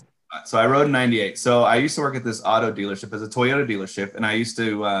 Sure. So I rode in 98. So I used to work at this auto dealership, as a Toyota dealership, and I used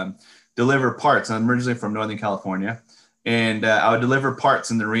to deliver parts. I'm originally from Northern California. And I would deliver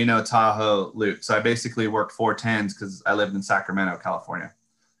parts in the Reno Tahoe loop. So I basically worked 410s because I lived in Sacramento, California,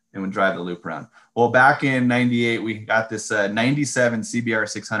 and would drive the loop around. Well, back in 98, we got this 97 CBR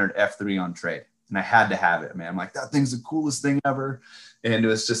 600 F3 on trade. And I had to have it, man. I'm like, that thing's the coolest thing ever. And it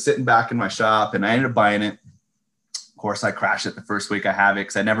was just sitting back in my shop, and I ended up buying it. Of course, I crashed it the first week I have it,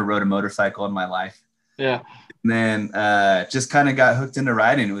 because I never rode a motorcycle in my life. Yeah. And then just kind of got hooked into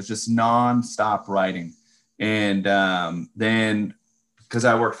riding. It was just nonstop riding. And then, because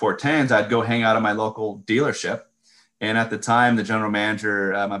I worked 410s, I'd go hang out at my local dealership. And at the time, the general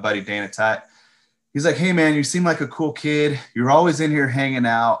manager, my buddy Dana Tutt, he's like, hey, man, you seem like a cool kid. You're always in here hanging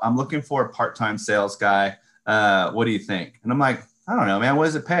out. I'm looking for a part-time sales guy. What do you think? And I'm like, I don't know, man. What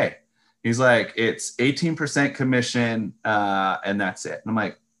does it pay? He's like, it's 18% commission, and that's it. And I'm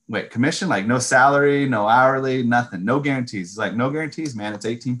like, wait, commission? Like no salary, no hourly, nothing, no guarantees. He's like, no guarantees, man. It's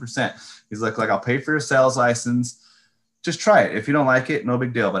 18%. He's like, I'll pay for your sales license. Just try it. If you don't like it, no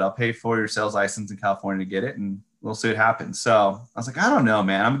big deal, but I'll pay for your sales license in California to get it, and we'll see what happens. So I was like, I don't know,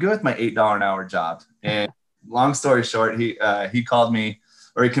 man. I'm good with my $8 an hour job. And long story short, he called me,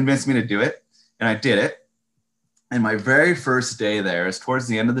 or he convinced me to do it, and I did it. And my very first day there is towards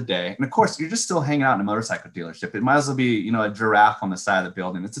the end of the day. And of course, you're just still hanging out in a motorcycle dealership. It might as well be, you know, a giraffe on the side of the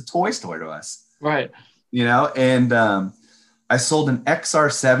building. It's a toy store to us. Right. You know, and I sold an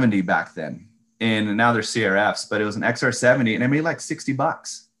XR70 back then. And now they're CRFs, but it was an XR70 and I made like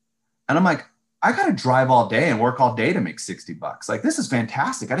 $60. And I'm like, I got to drive all day and work all day to make $60. Like, this is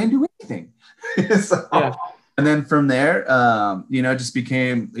fantastic. I didn't do anything. So, yeah. And then from there, you know, just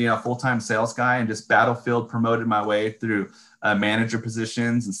became, you know, full-time sales guy and just battlefield promoted my way through manager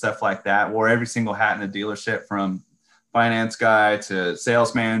positions and stuff like that. Wore every single hat in the dealership, from finance guy to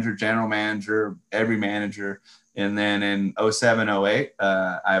sales manager, general manager, every manager. And then in 07, 08,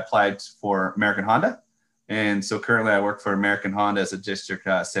 I applied for American Honda. And so currently I work for American Honda as a district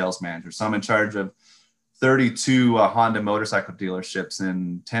sales manager. So I'm in charge of 32 Honda motorcycle dealerships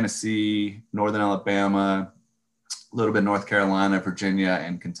in Tennessee, Northern Alabama, a little bit North Carolina, Virginia,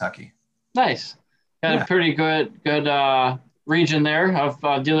 and Kentucky. Nice. Got a pretty good region there of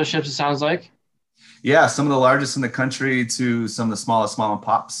dealerships, it sounds like. Yeah, some of the largest in the country to some of the smallest mom and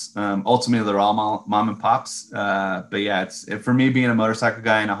pops. Ultimately, they're all mom and pops. But yeah, for me, being a motorcycle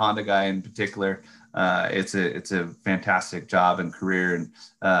guy and a Honda guy in particular, it's a fantastic job and career,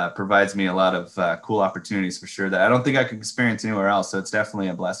 and provides me a lot of cool opportunities for sure that I don't think I could experience anywhere else. So it's definitely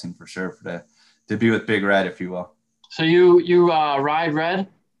a blessing for sure to be with Big Red, if you will. So you ride Red?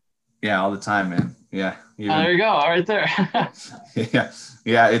 Yeah, all the time, man. Yeah. There you go. Right there.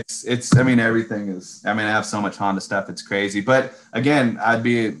 Yeah. It's, I mean, everything is, I mean, I have so much Honda stuff. It's crazy. But again, I'd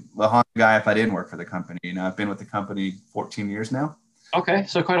be a Honda guy if I didn't work for the company. You know, I've been with the company 14 years now. Okay.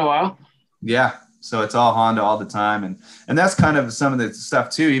 So quite a while. Yeah. So it's all Honda all the time. And that's kind of some of the stuff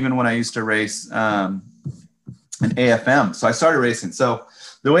too, even when I used to race an AFM. So I started racing. So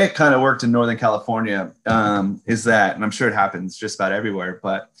the way it kind of worked in Northern California is that, and I'm sure it happens just about everywhere,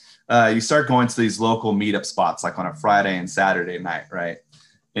 but you start going to these local meetup spots, like on a Friday and Saturday night, right?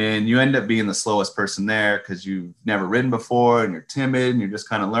 And you end up being the slowest person there because you've never ridden before and you're timid and you're just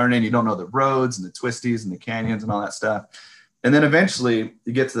kind of learning. You don't know the roads and the twisties and the canyons and all that stuff. And then eventually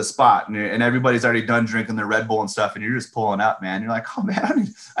you get to the spot and everybody's already done drinking their Red Bull and stuff. And you're just pulling up, man. You're like, oh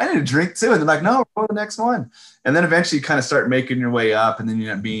man, I need a drink too. And they're like, no, we're on the next one. And then eventually you kind of start making your way up, and then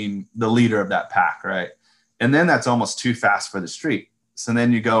you end up being the leader of that pack, right? And then that's almost too fast for the street. So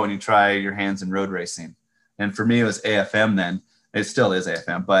then you go and you try your hands in road racing. And for me, it was AFM then. It still is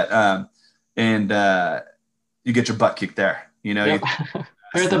AFM, but, you get your butt kicked there, you know. Yep.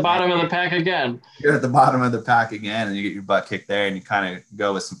 You're at the bottom of the pack again. You're at the bottom of the pack again, and you get your butt kicked there, and you kind of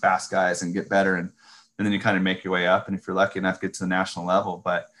go with some fast guys and get better. And then you kind of make your way up. And if you're lucky enough, get to the national level.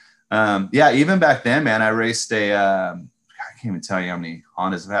 But yeah, even back then, man, I raced I can't even tell you how many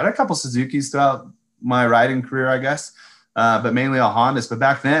Hondas I've had. A couple Suzukis throughout my riding career, I guess, but mainly all Hondas. But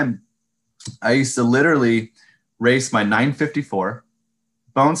back then, I used to literally race my 954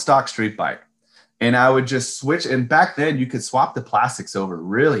 bone stock street bike. And I would just switch. And back then you could swap the plastics over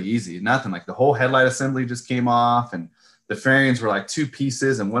really easy. Nothing, like the whole headlight assembly just came off, and the fairings were like 2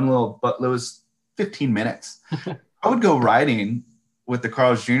 pieces and one little, but it was 15 minutes. I would go riding with the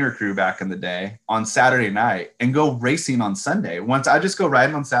Carl's Jr. crew back in the day on Saturday night and go racing on Sunday. Once I just go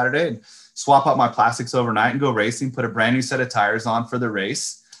riding on Saturday and swap out my plastics overnight and go racing, put a brand new set of tires on for the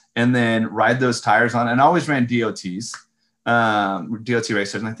race, and then ride those tires on. And I always ran DOTs. DOT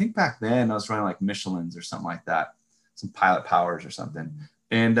racers. And I think back then I was running like Michelin's or something like that, some Pilot Powers or something.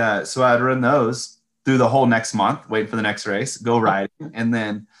 And so I'd run those through the whole next month, waiting for the next race, go riding. And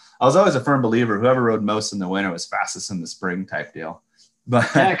then I was always a firm believer, whoever rode most in the winter was fastest in the spring type deal. But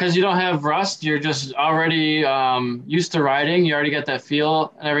yeah, because you don't have rust. You're just already used to riding. You already get that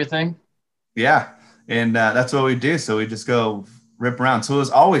feel and everything. Yeah. And that's what we do. So we just go rip around. So it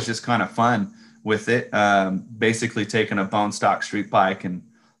was always just kind of fun with it, basically taking a bone stock street bike and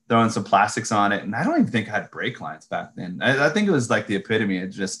throwing some plastics on it. And I don't even think I had brake lines back then. I think it was like the epitome of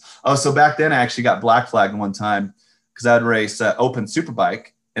just, so back then I actually got black flagged one time because I'd race open superbike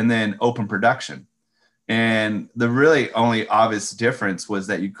and then open production. And the really only obvious difference was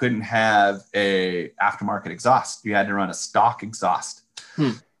that you couldn't have a aftermarket exhaust. You had to run a stock exhaust.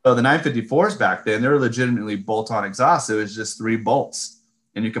 So the 954s back then, they were legitimately bolt-on exhaust. It was just 3 bolts.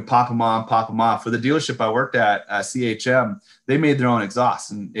 and you could pop them on, pop them off. For the dealership I worked at, CHM, they made their own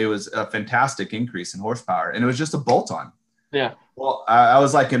exhaust, and it was a fantastic increase in horsepower, and it was just a bolt-on. Yeah. Well, I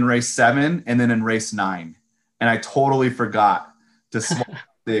was like in race 7 and then in race 9, and I totally forgot to swap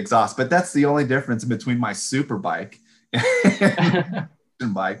the exhaust. But that's the only difference between my super bike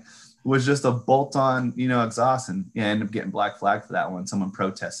and bike was just a bolt-on, exhaust, and I ended up getting black flag for that one. Someone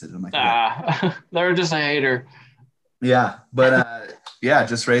protested. I'm like, they're just a hater. Yeah, but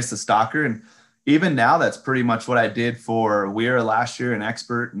just raced the stocker, and even now that's pretty much what I did for Weir last year and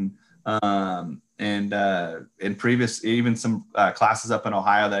Expert, and in previous, even some classes up in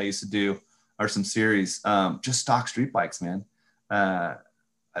Ohio that I used to do, or some series, just stock street bikes, man.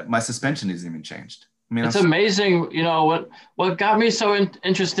 My suspension isn't even changed. I mean, it's amazing. What got me so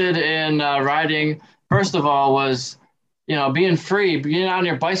interested in riding, first of all, was, being free, being on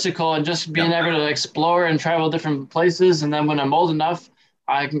your bicycle and just being able to explore and travel different places. And then when I'm old enough,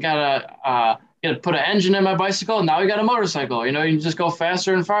 I can put an engine in my bicycle, and now we got a motorcycle. You can just go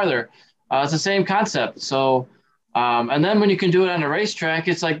faster and farther. It's the same concept. So, and then when you can do it on a racetrack,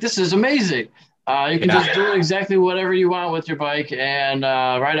 it's like, this is amazing. You can just do exactly whatever you want with your bike and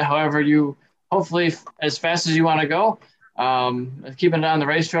ride it however you, hopefully as fast as you want to go, keeping it on the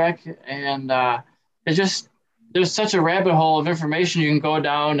racetrack. And there's such a rabbit hole of information you can go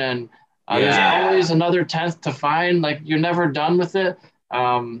down, and there's always another 10th to find. Like, you're never done with it.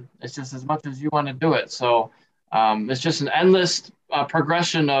 It's just as much as you want to do it. So it's just an endless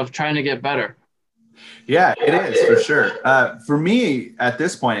progression of trying to get better. Yeah, it is for sure. For me at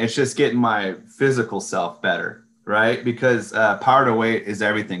this point, it's just getting my physical self better, right? Because power to weight is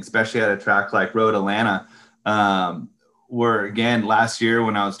everything, especially at a track like Road Atlanta. Where again, last year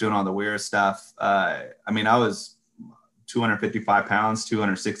when I was doing all the weird stuff, I was 255 pounds,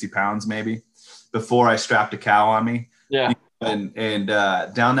 260 pounds maybe, before I strapped a cow on me. Yeah. And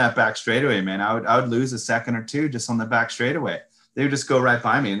down that back straightaway, man, I would lose a second or two just on the back straightaway. They would just go right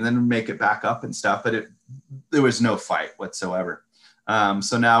by me and then make it back up and stuff. But there was no fight whatsoever.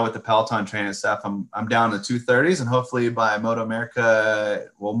 So now with the Peloton training stuff, I'm down to 230s, and hopefully by Moto America,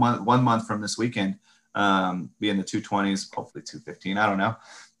 1 month from this weekend, be in the 220s, hopefully 215. I don't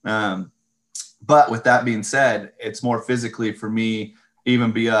know. But with that being said, it's more physically for me,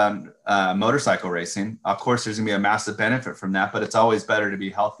 even beyond motorcycle racing. Of course, there's gonna be a massive benefit from that, but it's always better to be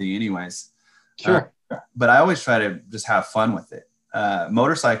healthy anyways. Sure. But I always try to just have fun with it.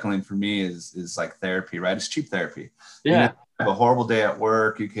 Motorcycling for me is like therapy, right? It's cheap therapy. Yeah. You have a horrible day at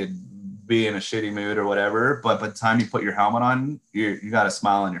work. You could be in a shitty mood or whatever, but by the time you put your helmet on, you got a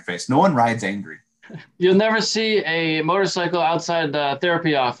smile on your face. No one rides angry. You'll never see a motorcycle outside the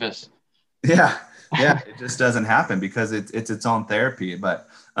therapy office. Yeah. It just doesn't happen because it's its own therapy. But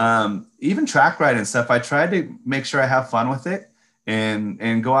even track ride and stuff, I try to make sure I have fun with it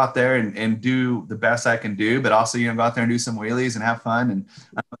and go out there and do the best I can do, but also, go out there and do some wheelies and have fun. And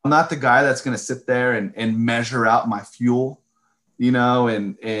I'm not the guy that's going to sit there and measure out my fuel,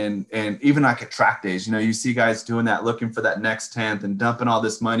 and even like at track days, you see guys doing that, looking for that next 10th and dumping all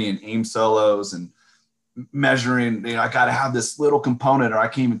this money in aim solos and measuring, I got to have this little component or I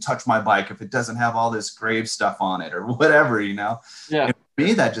can't even touch my bike if it doesn't have all this grave stuff on it or whatever, Yeah. And for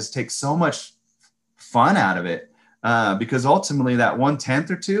me, that just takes so much fun out of it. Because ultimately that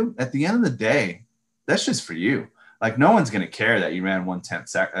 1/10 or 2 at the end of the day, that's just for you. Like, no one's going to care that you ran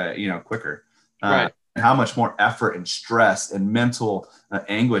 1/10 quicker. Right. And how much more effort and stress and mental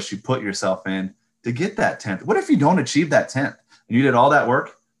anguish you put yourself in to get that 10th. What if you don't achieve that 10th and you did all that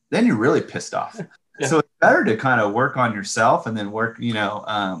work? Then you're really pissed off. Yeah. So it's better to kind of work on yourself and then work,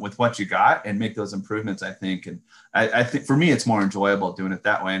 with what you got and make those improvements, I think. And I think for me, it's more enjoyable doing it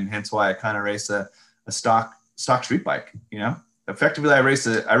that way. And hence why I kind of race a stock street bike. Effectively I race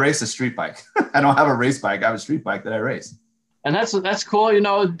a street bike. I don't have a race bike. I have a street bike that I race. And that's cool.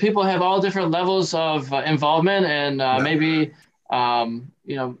 People have all different levels of involvement and maybe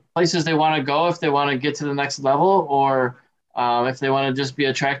places they want to go if they want to get to the next level, or if they want to just be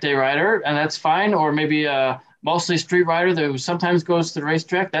a track day rider, and that's fine. Or maybe a mostly street rider that sometimes goes to the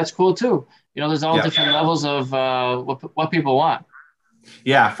racetrack. That's cool too. There's all different levels of what people want.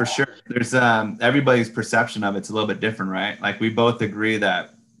 Yeah, for sure. There's everybody's perception of it's a little bit different, right? Like, we both agree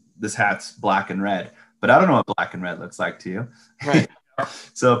that this hat's black and red, but I don't know what black and red looks like to you. Right.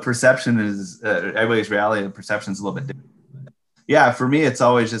 So perception is everybody's reality, and perception is a little bit different. Yeah, for me, it's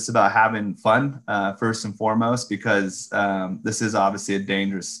always just about having fun first and foremost, because this is obviously a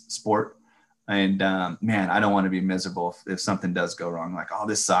dangerous sport. And man, I don't want to be miserable if something does go wrong, like, oh,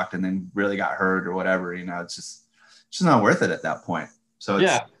 this sucked and then really got hurt or whatever. It's just not worth it at that point. So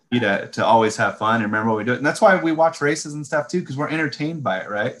to always have fun and remember what we do. And that's why we watch races and stuff too, because we're entertained by it,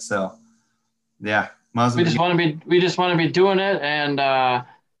 right? So yeah, we just want to be doing it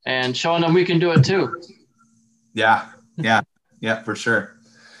and showing them we can do it too. Yeah, for sure.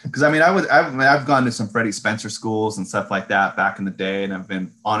 Because I mean, I've gone to some Freddie Spencer schools and stuff like that back in the day, and I've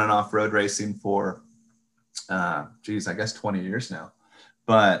been on and off road racing for, I guess 20 years now.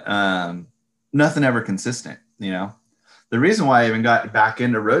 But nothing ever consistent, you know. The reason why I even got back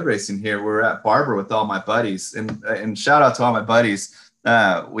into road racing here, we're at Barber with all my buddies, and shout out to all my buddies.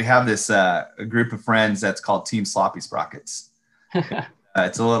 We have this a group of friends that's called Team Sloppy Sprockets.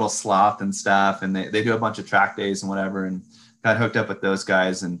 It's a little sloth and stuff, and they do a bunch of track days and whatever, and got hooked up with those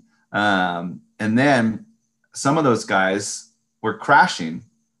guys. And then some of those guys were crashing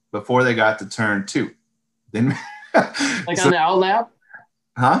before they got to turn 2. Then like on the outlap?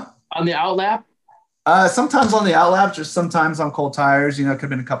 Huh? On the outlap? Sometimes on the outlap, just sometimes on cold tires, you know, it could have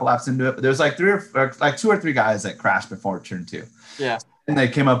been a couple laps into it, but there was like 2 or 3 guys that crashed before turn 2. Yeah. And they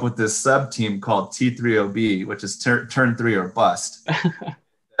came up with this sub team called T30B, which is turn 3 or bust.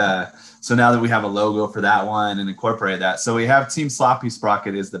 So now that we have a logo for that one and incorporate that. So we have Team Sloppy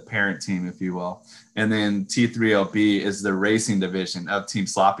Sprocket is the parent team, if you will. And then T30B is the racing division of Team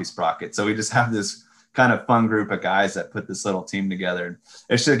Sloppy Sprocket. So we just have this kind of fun group of guys that put this little team together.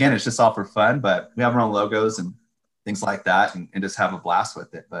 It's just all for fun, but we have our own logos and things like that and just have a blast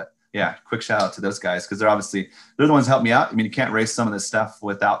with it. But yeah, quick shout out to those guys because they're the ones that help me out. I mean, you can't race some of this stuff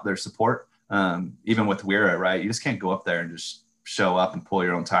without their support. Even with Wera, right? You just can't go up there and just show up and pull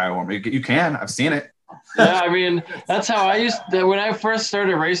your own tire warmer. You can. I've seen it. Yeah, I mean, that's how when I first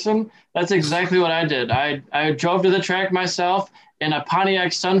started racing, that's exactly what I did. I drove to the track myself in a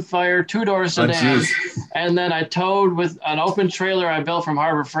Pontiac Sunfire 2-door sedan, and then I towed with an open trailer I built from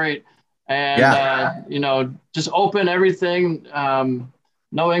Harbor Freight, and just open everything,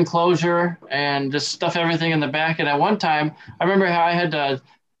 no enclosure, and just stuff everything in the back. And at one time, I remember how I had to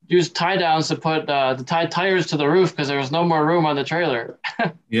use tie downs to put the tie tires to the roof because there was no more room on the trailer.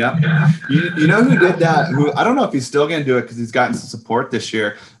 Yeah. You know who did that? Who I don't know if he's still going to do it because he's gotten some support this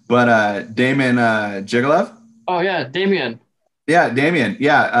year, but Damon Jigalov. Oh, yeah, Damien. Yeah, Damien.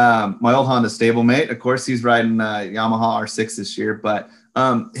 Yeah, my old Honda stablemate. Of course, he's riding Yamaha R6 this year, but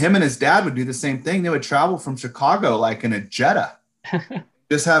him and his dad would do the same thing. They would travel from Chicago like in a Jetta.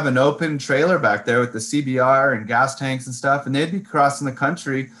 Just have an open trailer back there with the CBR and gas tanks and stuff. And they'd be crossing the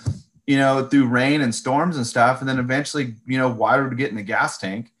country, you know, through rain and storms and stuff. And then eventually, you know, water would get in the gas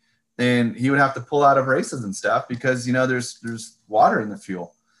tank. Then he would have to pull out of races and stuff because, you know, there's water in the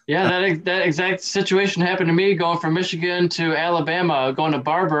fuel. Yeah, that exact situation happened to me going from Michigan to Alabama, going to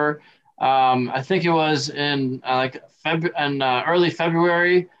Barber. I think it was in early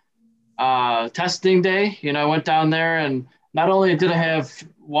February testing day. You know, I went down there and not only did I have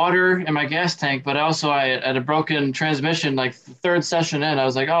water in my gas tank, but also I had a broken transmission. Like the 3rd session in, I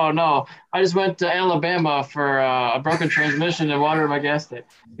was like, oh no, I just went to Alabama for a broken transmission and water in my gas tank.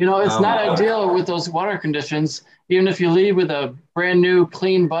 You know, it's not ideal with those water conditions. Even if you leave with a brand new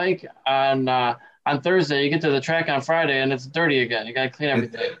clean bike on Thursday, you get to the track on Friday and it's dirty again. You got to clean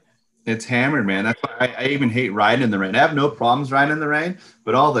everything. It's hammered, man. That's why I even hate riding in the rain. I have no problems riding in the rain,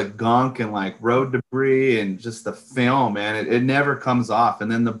 but all the gunk and like road debris and just the film, man, it never comes off.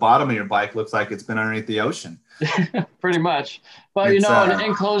 And then the bottom of your bike looks like it's been underneath the ocean. Pretty much. But, an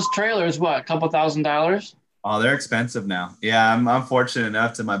enclosed trailer is what, a couple $1,000s? Oh, they're expensive now. Yeah, I'm fortunate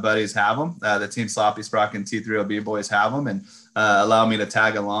enough to my buddies have them. The Team Sloppy Sprocket and T30B boys have them and allow me to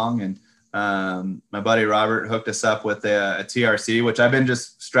tag along. And my buddy Robert hooked us up with a TRC, which I've been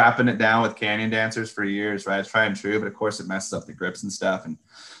just strapping it down with Canyon Dancers for years, right? It's tried and true, but of course it messes up the grips and stuff. And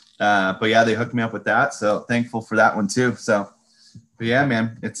but yeah, they hooked me up with that, so thankful for that one too. So, but yeah,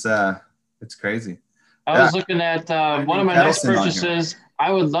 man, it's crazy. I was looking at one of my next purchases.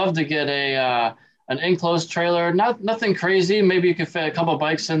 I would love to get an enclosed trailer, nothing crazy. Maybe you could fit a couple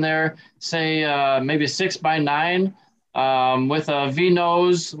bikes in there, say maybe 6x9. With a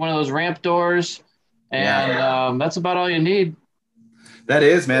V-nose, one of those ramp doors, and that's about all you need. That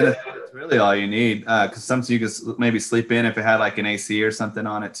is, man. That's really all you need. Because sometimes you could maybe sleep in if it had like an AC or something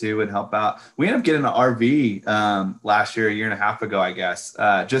on it too, would help out. We ended up getting an RV last year, a year and a half ago, I guess.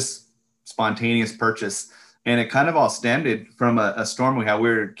 Just spontaneous purchase, and it kind of all stemmed from a storm we had. We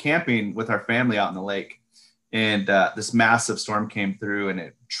were camping with our family out in the lake. And this massive storm came through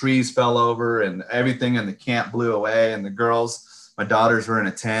and trees fell over and everything in the camp blew away. And the girls, my daughters were in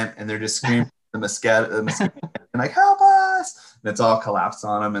a tent and they're just screaming the mosquito and like, help us. And it's all collapsed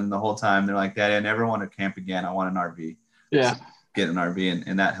on them. And the whole time they're like, Daddy, I never want to camp again. I want an RV. Yeah. So get an RV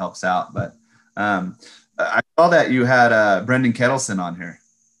and that helps out. But I saw that you had Brendan Kettleson on here.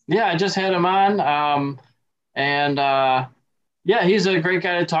 Yeah, I just had him on. And yeah, he's a great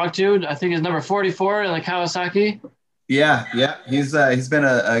guy to talk to. I think he's number 44 in the Kawasaki. Yeah, yeah. He's been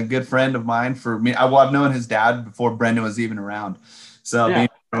a good friend of mine for me. I've known his dad before Brendan was even around. So being Yeah.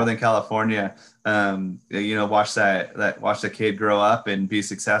 in Northern California, watch the kid grow up and be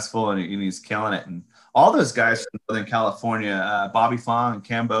successful, and he's killing it. And all those guys from Northern California, Bobby Fong and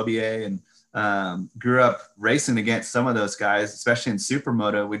Cam Bobier, and grew up racing against some of those guys, especially in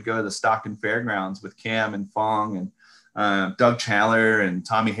supermoto. We'd go to the Stockton Fairgrounds with Cam and Fong and Doug Chandler and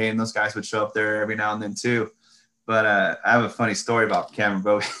Tommy Hayden. Those guys would show up there every now and then too. But I have a funny story about Cameron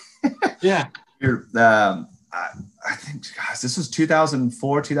Bowie. Yeah. I think, gosh, this was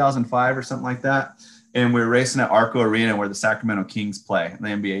 2004, 2005 or something like that. And we were racing at Arco Arena where the Sacramento Kings play, the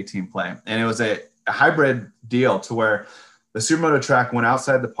NBA team play. And it was a hybrid deal to where the supermoto track went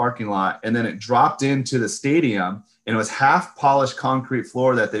outside the parking lot and then it dropped into the stadium, and it was half polished concrete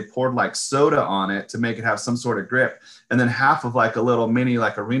floor that they poured like soda on it to make it have some sort of grip. And then half of like a little mini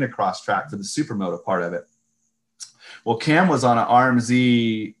like arena cross track for the supermoto part of it. Well, Cam was on on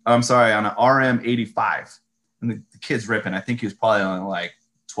an RM 85, and the kid's ripping. I think he was probably only like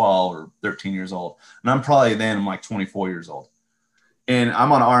 12 or 13 years old. And I'm like 24 years old. And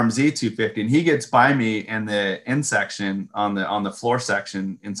I'm on RMZ 250, and he gets by me in the end section on the floor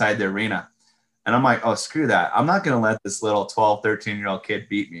section inside the arena. And I'm like, oh, screw that. I'm not going to let this little 12, 13-year-old kid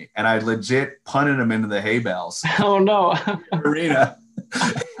beat me. And I legit punted him into the hay bales. Oh, no. Arena.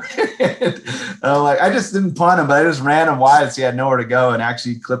 And I'm like, I just didn't punt him, but I just ran him wide so he had nowhere to go, and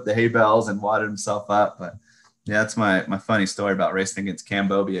actually clipped the hay bales and wadded himself up. But yeah, that's my funny story about racing against Cam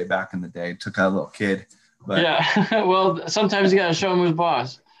Bobier back in the day. Took out a little kid. But yeah. Well, sometimes you got to show him who's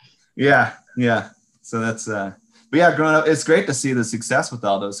boss. yeah. So that's but yeah, growing up, it's great to see the success with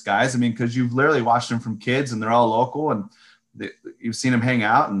all those guys. I mean, because you've literally watched them from kids, and they're all local, and you've seen them hang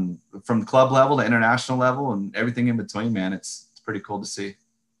out, and from club level to international level and everything in between. Man, it's pretty cool to see.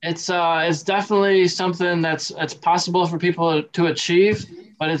 It's definitely something that's possible for people to achieve,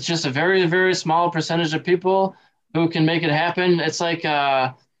 but it's just a very, very small percentage of people who can make it happen. It's like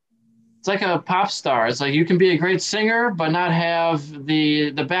a pop star. It's like you can be a great singer but not have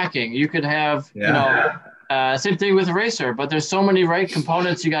the backing. You could have, same thing with a racer, but there's so many right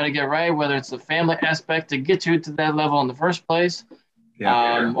components you got to get right, whether it's the family aspect to get you to that level in the first place,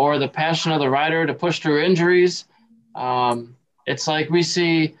 or the passion of the rider to push through injuries. It's like we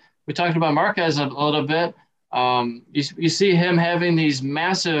talked about Marquez a little bit. You see him having these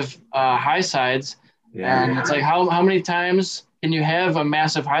massive high sides, and it's like how many times can you have a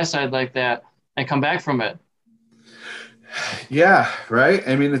massive high side like that and come back from it? Yeah, right.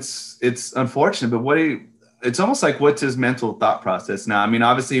 I mean, it's unfortunate, but it's almost like, what's his mental thought process now? I mean,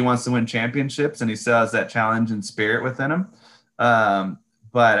 obviously he wants to win championships and he still has that challenge and spirit within him.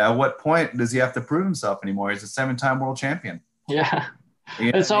 But at what point does he have to prove himself anymore? He's a 7-time world champion. Yeah.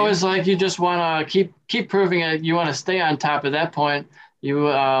 It's always like you just want to keep proving it. You want to stay on top at that point.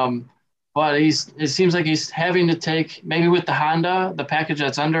 But it seems like he's having to take, maybe with the Honda, the package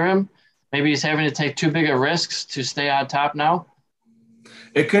that's under him, maybe he's having to take too big of risks to stay on top now.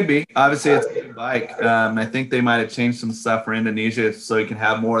 It could be. Obviously, it's a big bike. I think they might have changed some stuff for Indonesia so he can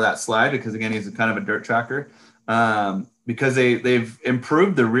have more of that slide, because again, he's kind of a dirt tracker. Because they've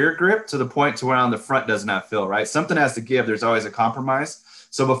improved the rear grip to the point to where on the front does not feel right. Something has to give. There's always a compromise.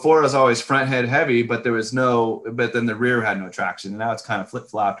 So before it was always front head heavy, but then the rear had no traction. And now it's kind of flip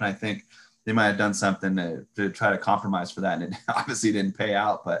flopped. And I think they might have done something to try to compromise for that. And it obviously didn't pay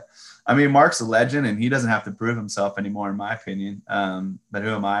out. But I mean, Mark's a legend and he doesn't have to prove himself anymore, in my opinion. But who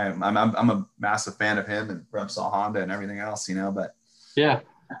am I? I'm a massive fan of him and Repsol Honda and everything else, but. Yeah.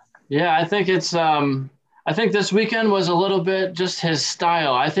 I think I think this weekend was a little bit just his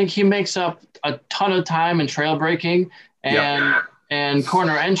style. I think he makes up a ton of time in trail braking and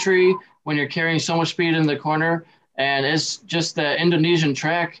corner entry when you're carrying so much speed in the corner. And it's just the Indonesian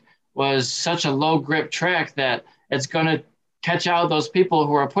track was such a low grip track that it's going to catch out those people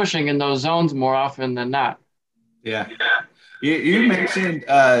who are pushing in those zones more often than not. Yeah. You mentioned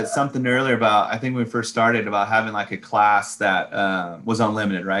something earlier about, I think when we first started, about having like a class that was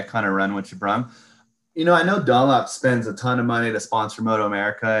unlimited, right? Kind of run what you brung. I know Dunlop spends a ton of money to sponsor Moto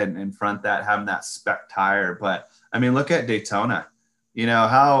America and front that, having that spec tire. But I mean, look at Daytona.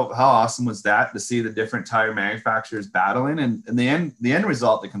 How awesome was that to see the different tire manufacturers battling, and in the end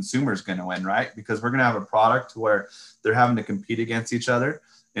result, the consumer is going to win, right? Because we're going to have a product where they're having to compete against each other.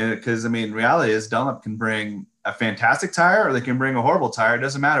 And because, I mean, reality is Dunlop can bring a fantastic tire or they can bring a horrible tire. It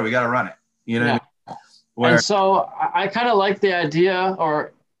doesn't matter. We got to run it. And so I kind of like the idea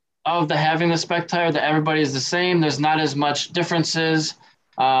of having the spec tire that everybody is the same. There's not as much differences.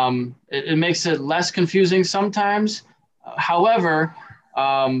 It makes it less confusing sometimes. However,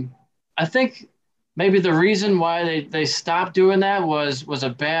 I think maybe the reason why they stopped doing that was a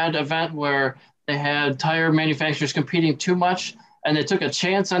bad event where they had tire manufacturers competing too much and they took a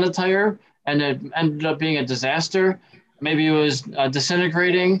chance on a tire and it ended up being a disaster. Maybe it was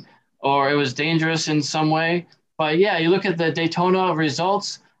disintegrating or it was dangerous in some way. But yeah, you look at the Daytona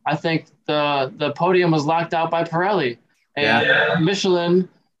results. I think the podium was locked out by Pirelli, and Yeah. Michelin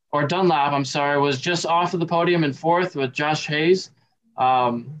or Dunlop, I'm sorry, was just off of the podium in fourth with Josh Hayes.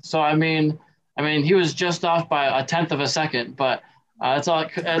 So I mean, he was just off by a tenth of a second, but that's all.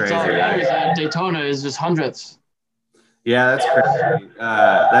 That's all that matters at Daytona is just hundredths. Yeah, that's crazy.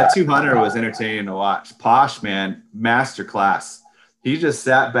 That 200 was entertaining to watch. Posh, man, master class. He just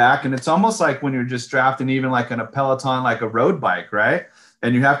sat back, and it's almost like when you're just drafting, even like in a Peloton, like a road bike, right?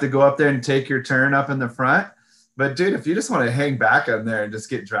 And you have to go up there and take your turn up in the front. But dude, if you just want to hang back on there and just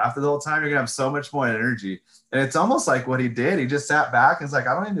get drafted the whole time, you're gonna have so much more energy. And it's almost like what he did. He just sat back and was like,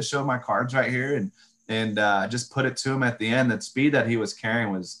 I don't need to show my cards right here, and just put it to him at the end. That speed that he was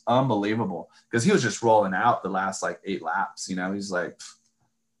carrying was unbelievable because he was just rolling out the last like 8 laps. You know, he's like,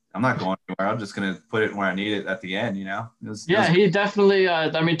 I'm not going anywhere. I'm just going to put it where I need it at the end, you know? He definitely,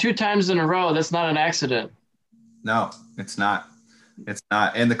 I mean, 2 times in a row, that's not an accident. No, it's not. It's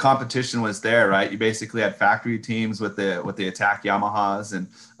not. And the competition was there, right? You basically had factory teams with the Attack Yamahas and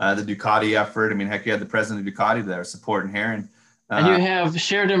the Ducati effort. I mean, heck, you had the president of Ducati there supporting Heron. And you have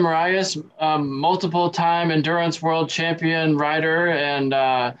Sheridan Marias, multiple-time endurance world champion rider,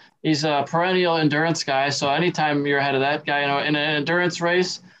 and he's a perennial endurance guy. So anytime you're ahead of that guy, in an endurance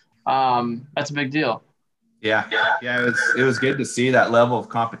race, that's a big deal. Yeah. It was good to see that level of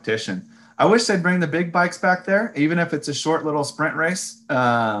competition. I wish they'd bring the big bikes back there, even if it's a short little sprint race,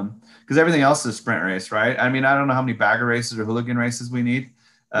 because everything else is a sprint race, right? I mean, I don't know how many bagger races or hooligan races we need.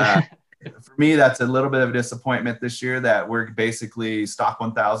 For me, that's a little bit of a disappointment this year that we're basically stock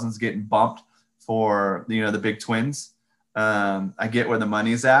 1000s getting bumped for, the big twins. I get where the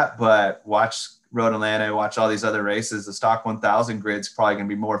money's at, but watch Road Atlanta, watch all these other races. The stock 1000 grid's probably going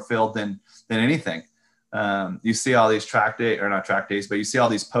to be more filled than anything. You see all these track days, but you see all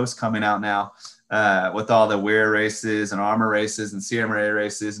these posts coming out now with all the Weir races and Armor races and CMRA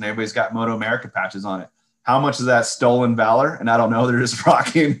races, and everybody's got Moto America patches on it. How much is that stolen valor? And I don't know. They're just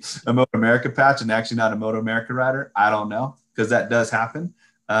rocking a Moto America patch and actually not a Moto America rider. I don't know, because that does happen.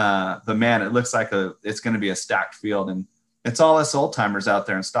 But man, it looks like it's going to be a stacked field, and it's all us old timers out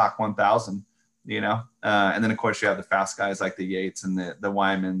there in stock 1000, and then of course you have the fast guys like the Yates and the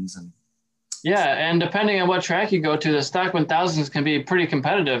Wymans and. Yeah, and depending on what track you go to, the stock 1000s can be pretty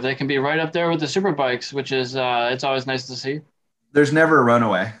competitive. They can be right up there with the super bikes, which is it's always nice to see. There's never a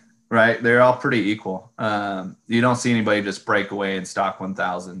runaway, right? They're all pretty equal. You don't see anybody just break away in stock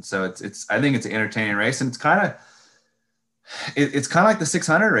 1000. So it's I think it's an entertaining race, and it's kind of like the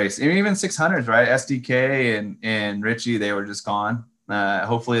 600 race. Even 600s, right? SDK and Richie, they were just gone.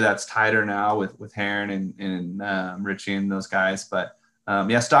 Hopefully that's tighter now with Heron and Richie and those guys, but.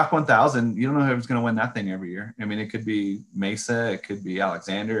 Stock 1000, you don't know who's going to win that thing every year. I mean, it could be Mesa, it could be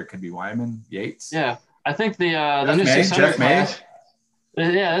Alexander, it could be Wyman, Yates. Yeah, I think the new 600 class,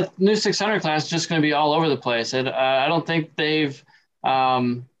 the new 600 class is just going to be all over the place. I don't think they've,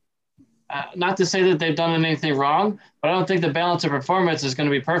 not to say that they've done anything wrong, but I don't think the balance of performance is going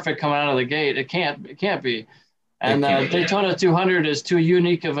to be perfect coming out of the gate. It can't be. And Daytona 200 is too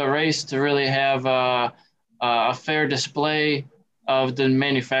unique of a race to really have a fair display of the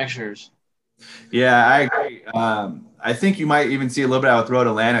manufacturers. Yeah, I agree. I think you might even see a little bit out with Road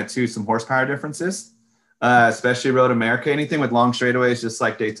Atlanta too, some horsepower differences, especially Road America. Anything with long straightaways, just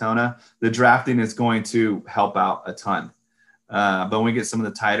like Daytona, the drafting is going to help out a ton. But when we get some of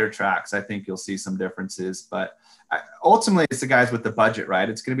the tighter tracks, I think you'll see some differences. But ultimately, it's the guys with the budget, right?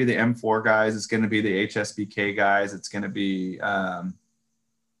 It's going to be the M4 guys. It's going to be the HSBK guys. It's going to be, I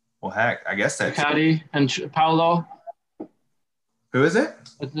guess that's Ducati and Paolo. Who is it?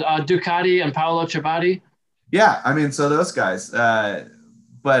 Ducati and Paolo Ciabatti. Yeah, I mean, so those guys.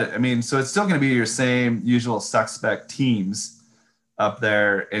 But, I mean, so it's still going to be your same usual suspect teams up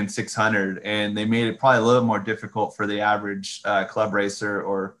there in 600, and they made it probably a little more difficult for the average club racer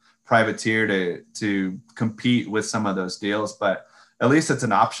or privateer to compete with some of those deals. But at least it's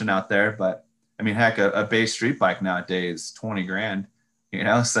an option out there. But, I mean, heck, a base street bike nowadays, $20,000,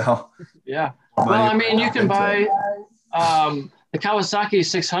 so. Yeah. Well, I mean, you can buy the Kawasaki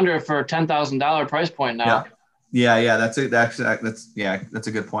 600 for a $10,000 price point now. Yeah. That's a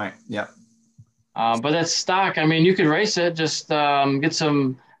good point. Yeah. But that's stock. I mean, you could race it, just get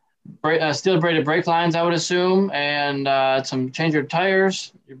some steel braided brake lines, I would assume, and some change your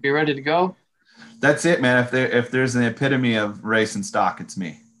tires. You'd be ready to go. That's it, man. If there's an epitome of race and stock, it's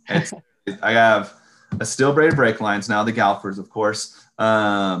me. I have a steel braided brake lines now, the Galfers, of course,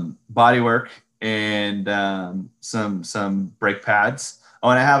 bodywork, and some brake pads. Oh,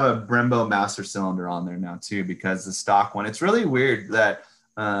 and I have a Brembo master cylinder on there now too, because the stock one. It's really weird that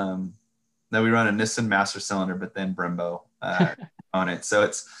that we run a Nissan master cylinder, but then Brembo on it. So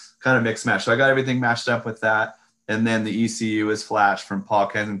it's kind of mixed match. So I got everything matched up with that. And then the ECU is flash from Paul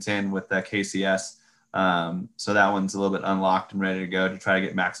Kensington with the KCS. So that one's a little bit unlocked and ready to go to try to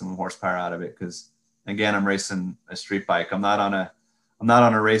get maximum horsepower out of it. Because again, I'm racing a street bike. I'm not on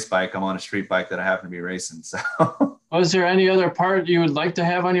a race bike. I'm on a street bike that I happen to be racing. So was there any other part you would like to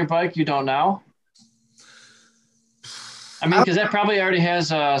have on your bike you don't now? I mean, because that probably already has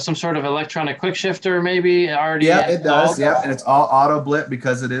some sort of electronic quick shifter, maybe already. Yeah, it does. Yeah, and it's all auto blip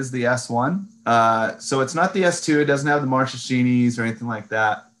because it is the S1. So it's not the S2. It doesn't have the Marchescinis or anything like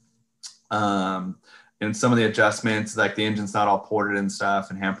that. And some of the adjustments, like the engine's not all ported and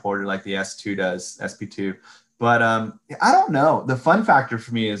stuff and hand ported like the S2 does, SP2. But I don't know. The fun factor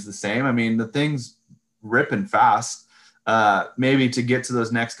for me is the same. I mean, the thing's ripping fast. Maybe to get to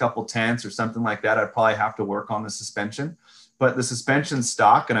those next couple tenths or something like that, I'd probably have to work on the suspension. But the suspension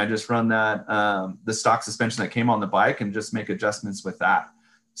stock, and I just run that, the stock suspension that came on the bike and just make adjustments with that.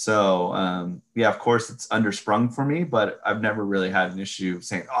 So, yeah, of course it's undersprung for me, but I've never really had an issue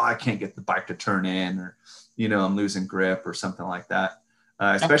saying, oh, I can't get the bike to turn in, or, I'm losing grip or something like that.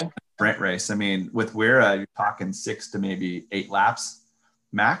 Especially in a sprint race. I mean, with Wera, you're talking 6 to maybe 8 laps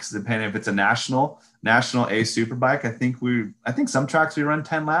max, depending if it's a national A superbike. I think some tracks we run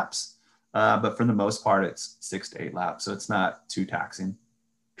 10 laps. But for the most part, it's 6 to 8 laps. So it's not too taxing.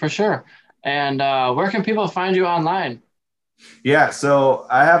 For sure. And where can people find you online? Yeah. So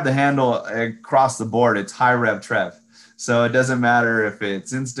I have the handle across the board. It's High Rev Trev. So it doesn't matter if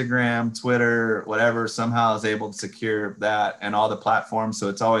it's Instagram, Twitter, whatever, somehow I was able to secure that and all the platforms. So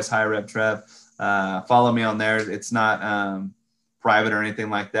it's always High Rev Trev. Follow me on there. It's not private or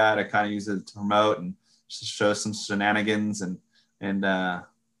anything like that. I kind of use it to promote and just show some shenanigans and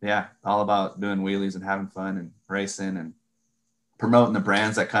yeah, all about doing wheelies and having fun and racing and promoting the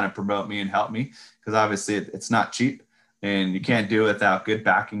brands that kind of promote me and help me. Because obviously it's not cheap and you can't do it without good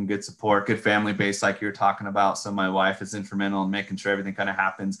backing, good support, good family base like you're talking about. So my wife is instrumental in making sure everything kind of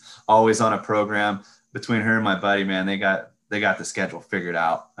happens. Always on a program. Between her and my buddy, man, they got the schedule figured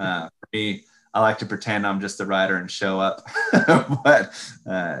out. For me, I like to pretend I'm just the rider and show up. But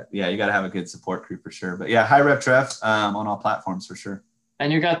yeah, you got to have a good support crew for sure. But yeah, High Rev Trev on all platforms for sure.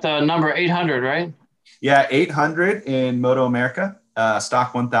 And you got the number 800, right? Yeah, 800 in Moto America,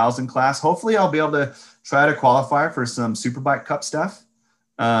 stock 1000 class. Hopefully I'll be able to try to qualify for some Superbike Cup stuff.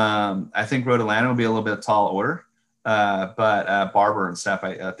 I think Road Atlanta will be a little bit tall order, but Barber and stuff,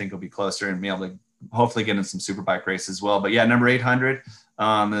 I think will be closer and be able to hopefully get in some Superbike race as well. But yeah, number 800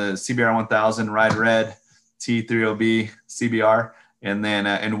 on the CBR 1000, Ride Red, T30B, CBR. And then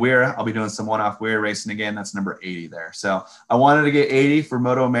in Wera, I'll be doing some one-off Wera racing again. That's number 80 there. So I wanted to get 80 for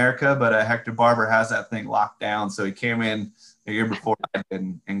Moto America, but Hector Barber has that thing locked down. So he came in a year before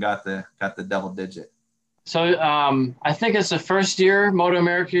and got the double digit. So I think it's the first year Moto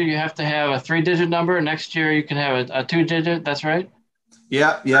America you have to have a 3-digit number. Next year you can have a 2-digit. That's right.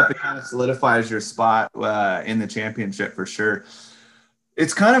 Yep. It kind of solidifies your spot in the championship for sure.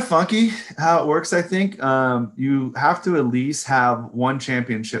 It's kind of funky how it works. I think you have to at least have one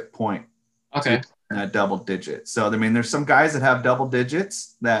championship point. Okay. A double digit. So, I mean, there's some guys that have double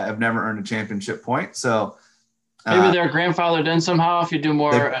digits that have never earned a championship point. So maybe they're grandfathered in somehow if you do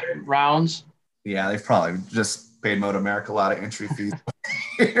more rounds. Yeah, they've probably just paid Moto America a lot of entry fees.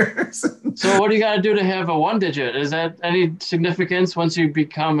 So what do you got to do to have a 1-digit? Is that any significance once you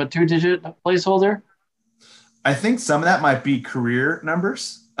become a 2-digit placeholder? I think some of that might be career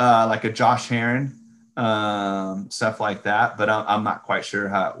numbers, like a Josh Herron, stuff like that. But I'm not quite sure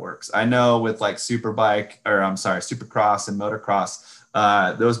how it works. I know with like Supercross and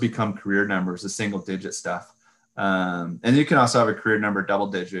motocross, those become career numbers, the single-digit stuff. And you can also have a career number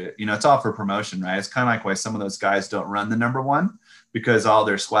double-digit. It's all for promotion, right? It's kind of like why some of those guys don't run the number 1 because all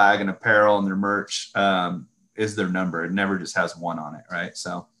their swag and apparel and their merch is their number. It never just has 1 on it, right?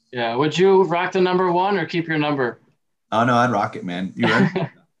 So. Yeah. Would you rock the number 1 or keep your number? Oh no, I'd rock it, man. You earn it.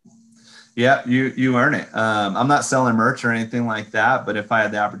 Yeah, you earn it. I'm not selling merch or anything like that, but if I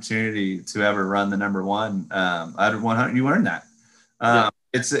had the opportunity to ever run the number 1, I'd 100. You earn that. Yeah.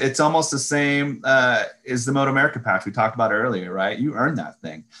 It's almost the same as the Moto America patch we talked about earlier, right? You earn that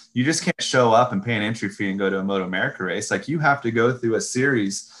thing. You just can't show up and pay an entry fee and go to a Moto America race. Like you have to go through a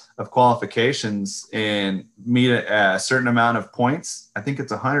series of qualifications and meet a certain amount of points. I think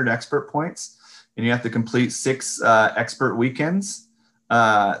it's 100 expert points, and you have to complete 6 expert weekends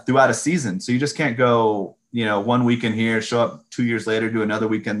throughout a season. So you just can't go, one weekend here, show up 2 years later, do another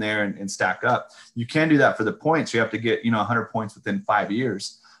weekend there and stack up. You can do that for the points. You have to get, 100 points within 5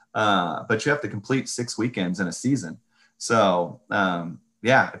 years. But you have to complete 6 weekends in a season. So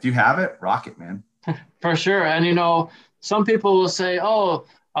if you have it, rock it, man. For sure. And, some people will say, oh,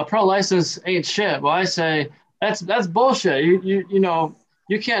 a pro license ain't shit. Well, I say that's bullshit.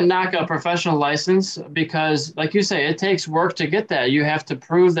 You can't knock a professional license because, like you say, it takes work to get that. You have to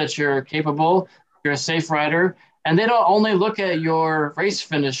prove that you're capable, you're a safe rider, and they don't only look at your race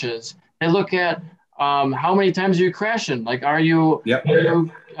finishes. They look at how many times are you crashing? Like, are you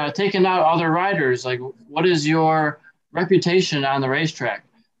taking out other riders? Like, what is your reputation on the racetrack?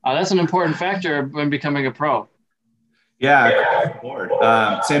 That's an important factor when becoming a pro. Yeah, across the board.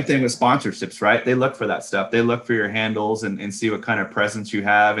 Same thing with sponsorships, right? They look for that stuff. They look for your handles and see what kind of presence you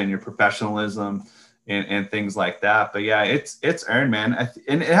have and your professionalism and things like that. But yeah, it's earned, man.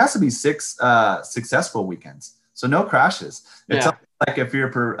 And it has to be 6 successful weekends. So no crashes. It's like if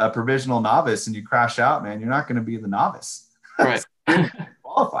you're a provisional novice and you crash out, man, you're not going to be the novice. Right.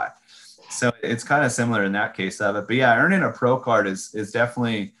 Qualify. So it's kind of similar in that case of it. But yeah, earning a pro card is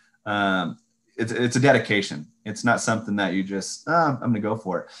definitely it's a dedication. It's not something that you just, I'm going to go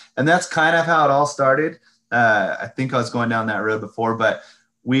for it. And that's kind of how it all started. I think I was going down that road before, but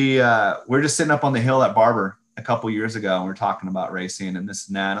we're just sitting up on the hill at Barber a couple years ago, and we're talking about racing and this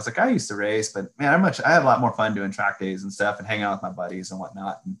and that. And I was like, I used to race, but man, I had a lot more fun doing track days and stuff and hanging out with my buddies and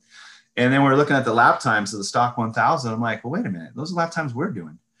whatnot. And then we're looking at the lap times of the stock 1000. I'm like, well, wait a minute. Those are lap times we're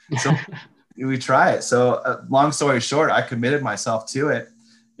doing. So we try it. So long story short, I committed myself to it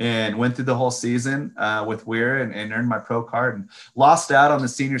and went through the whole season with Weir and earned my pro card and lost out on the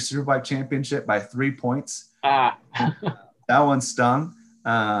senior superbike championship by 3 points. That one stung.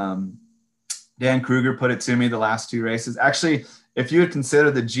 Dan Kruger put it to me the last 2 races. Actually, if you would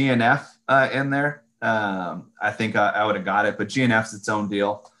consider the GNF in there, I think I would have got it, but GNF's its own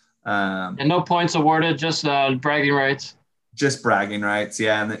deal. And no points awarded, just bragging rights. Just bragging rights,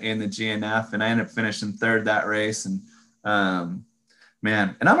 yeah, in the GNF, and I ended up finishing 3rd that race. And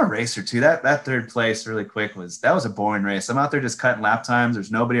man, and I'm a racer too. That 3rd place really quick was a boring race. I'm out there just cutting lap times.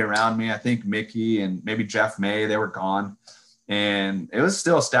 There's nobody around me. I think Mickey and maybe Jeff May, they were gone, and it was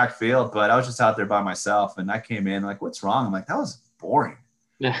still a stacked field, but I was just out there by myself. And I came in like, what's wrong? I'm like, that was boring.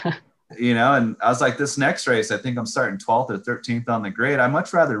 Yeah. And I was like, this next race, I think I'm starting 12th or 13th on the grid. I'd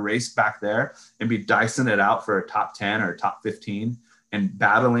much rather race back there and be dicing it out for a top 10 or a top 15 and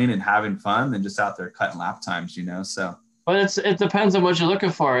battling and having fun than just out there cutting lap times, So. But it depends on what you're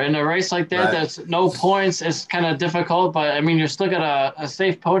looking for. In a race like that, That's no points. It's kind of difficult, but I mean, you're still got a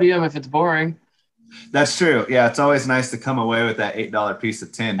safe podium if it's boring. That's true. Yeah, it's always nice to come away with that $8 piece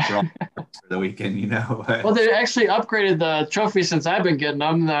of tin for the weekend, Well, they actually upgraded the trophy since I've been getting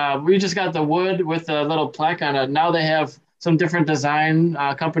them. We just got the wood with a little plaque on it. Now they have some different design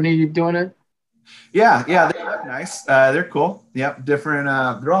company doing it. Yeah, they look nice. They're cool. Yep, different.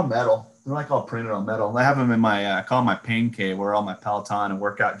 They're all metal. They're like all printed on metal. I have them in my I call them my pain cave, where all my Peloton and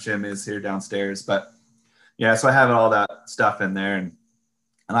workout gym is here downstairs. But yeah, so I have all that stuff in there, and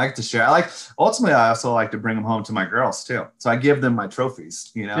I like to share. Ultimately, I also like to bring them home to my girls too. So I give them my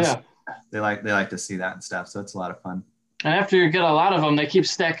trophies, Yeah. So they like to see that and stuff. So it's a lot of fun. And after you get a lot of them, they keep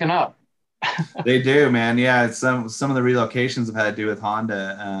stacking up. They do, man. Yeah. It's some of the relocations have had to do with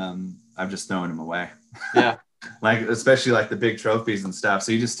Honda. I've just thrown them away. Yeah. Especially like the big trophies and stuff.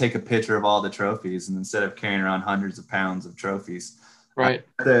 So you just take a picture of all the trophies, and instead of carrying around hundreds of pounds of trophies. Right.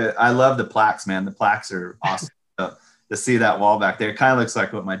 I love the plaques, man. The plaques are awesome. To see that wall back there, it kind of looks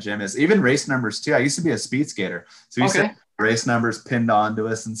like what my gym is. Even race numbers too. I used to be a speed skater, so we used to have race numbers pinned onto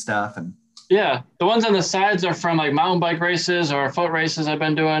us and stuff. And yeah, the ones on the sides are from like mountain bike races or foot races I've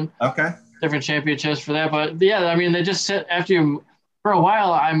been doing. Okay. Different championships for that, but yeah, I mean, they just sit after you. For a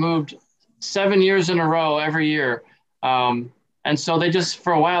while, I moved 7 years in a row every year, and so they just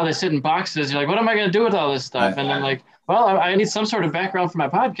for a while they sit in boxes. You're like, what am I going to do with all this stuff? And then like, well, I need some sort of background for my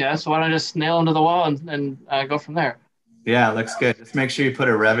podcast, so why don't I just nail them to the wall and go from there? Yeah, looks good. Just make sure you put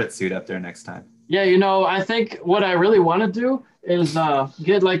a Revit suit up there next time. Yeah, I think what I really want to do is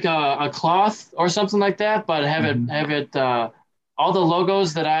get like a cloth or something like that, but have it all the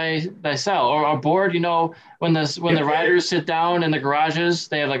logos that I sell, or a board. When the riders sit down in the garages,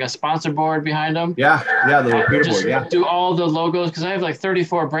 they have like a sponsor board behind them. Yeah, the little just board. Yeah, do all the logos because I have like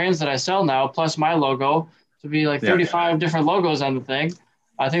 34 brands that I sell now, plus my logo. To be like 35 different logos on the thing.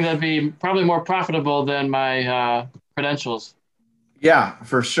 I think that'd be probably more profitable than my credentials. Yeah,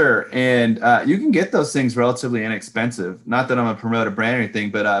 for sure. And you can get those things relatively inexpensive. Not that I'm a promote a brand or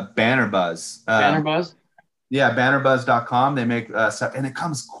anything, but Banner Buzz. Banner Buzz? Yeah, bannerbuzz.com. They make stuff and it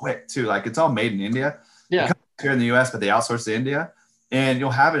comes quick too. Like it's all made in India. It Yeah. comes here in the US, but they outsource to India and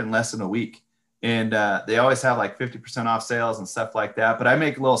you'll have it in less than a week. And they always have like 50% off sales and stuff like that. But I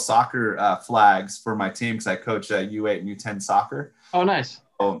make little soccer flags for my team because I coach U8 and U10 soccer. Oh, nice.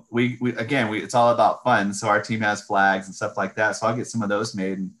 So we again, it's all about fun. So our team has flags and stuff like that. So I'll get some of those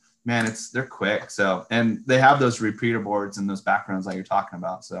made and man, they're quick. So, and they have those repeater boards and those backgrounds like you're talking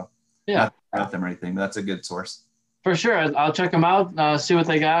about. So Yeah, not them or anything, but that's a good source. for sure. I'll check them out, see what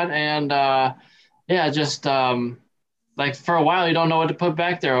they got. And yeah, just like for a while, you don't know what to put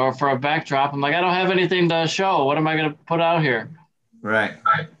back there, or for a backdrop. I'm like, I don't have anything to show. What am I going to put out here? Right.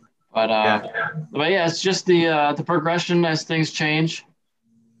 But yeah, it's just the progression as things change.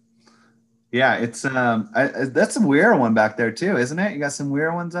 Yeah, it's that's a weird one back there too, isn't it? You got some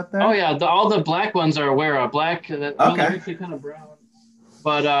weird ones up there. Oh yeah, all the black ones are Wera black. Okay. Actually kind of brown.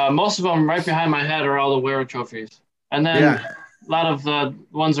 But most of them right behind my head are all the Wera trophies, and then a lot of the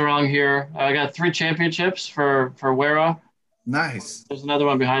ones around here. I got 3 championships for Wera. Nice. There's another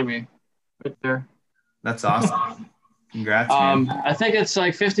one behind me, right there. That's awesome. Congrats, man. I think it's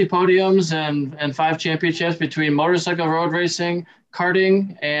like 50 podiums and 5 championships between motorcycle road racing,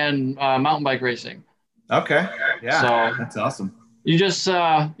 karting, and mountain bike racing. Okay. Yeah. So that's awesome. You just,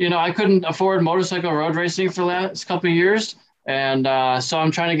 I couldn't afford motorcycle road racing for the last couple of years. And so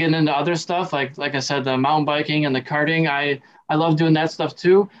I'm trying to get into other stuff. Like I said, the mountain biking and the karting. I love doing that stuff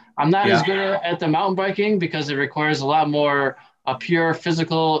too. I'm not as good at the mountain biking because it requires a lot more pure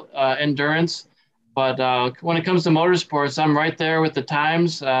physical endurance. But when it comes to motorsports, I'm right there with the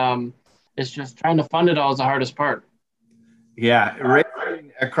times. It's just trying to fund it all is the hardest part. Yeah,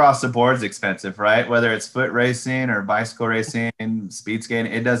 racing across the board is expensive, right? Whether it's foot racing or bicycle racing, speed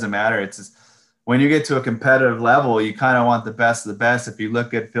skating, it doesn't matter. It's just, when you get to a competitive level, you kind of want the best of the best. If you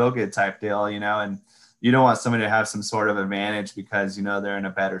look good, feel good type deal, and you don't want somebody to have some sort of advantage because, they're in a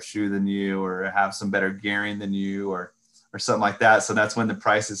better shoe than you or have some better gearing than you or something like that. So that's when the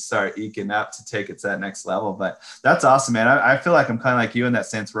prices start eking up to take it to that next level. But that's awesome, man. I feel like I'm kind of like you in that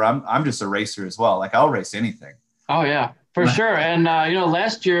sense where I'm just a racer as well. Like I'll race anything. Oh yeah, for sure. And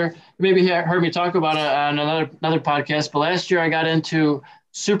last year, maybe you heard me talk about it on another podcast, but last year I got into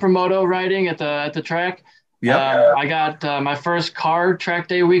supermoto riding at the track. Yeah. I got my first car track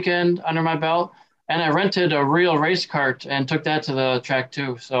day weekend under my belt, and I rented a real race cart and took that to the track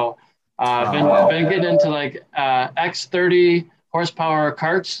too. So been getting into like X30 horsepower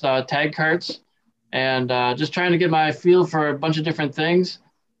carts, tag carts, and just trying to get my feel for a bunch of different things.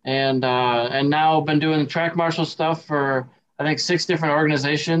 And now been doing track marshal stuff for I think 6 different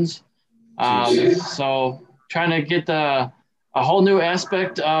organizations. So trying to get a whole new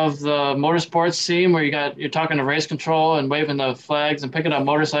aspect of the motorsports scene where you're talking to race control and waving the flags and picking up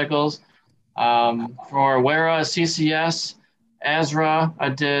motorcycles. For Wera, CCS, ASRA, I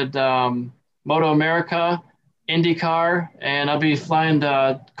did Moto America, IndyCar, and I'll be flying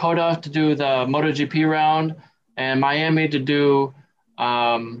to COTA to do the MotoGP round and Miami to do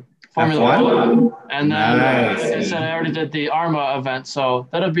Formula One. And then, like I said, I already did the ARMA event, so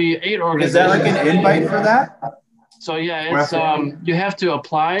that'll be 8 organizations. Is that like an invite for that? So yeah, it's you have to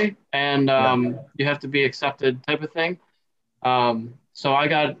apply and you have to be accepted type of thing. So I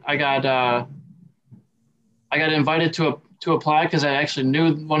got invited to apply because I actually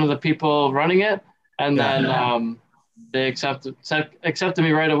knew one of the people running it, and then they accepted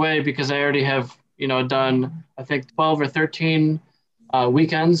me right away because I already have done I think 12 or 13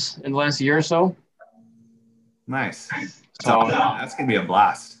 weekends in the last year or so. Nice. So that's gonna be a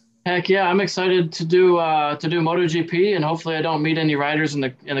blast. Heck yeah, I'm excited to do MotoGP, and hopefully I don't meet any riders in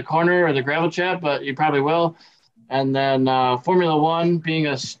the corner or the gravel chat, but you probably will. And then Formula One being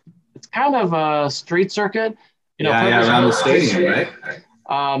it's kind of a street circuit, around the stadium,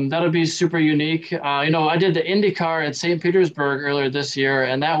 right? That'll be super unique. I did the IndyCar at St. Petersburg earlier this year,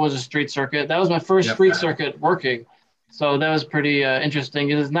 and that was a street circuit. That was my first street circuit working, so that was pretty interesting.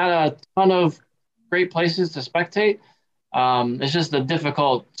 There's not a ton of great places to spectate. It's just a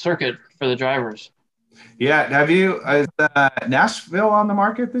difficult circuit for the drivers. Yeah. Is Nashville on the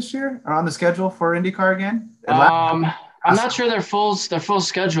market this year or on the schedule for IndyCar again? I'm not sure their full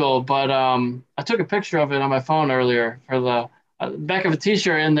schedule, but I took a picture of it on my phone earlier for the back of a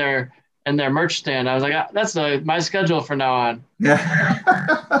T-shirt in their merch stand. I was like, that's my schedule from now on. Yeah.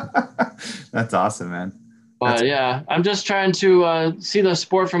 That's awesome, man. But yeah, I'm just trying to see the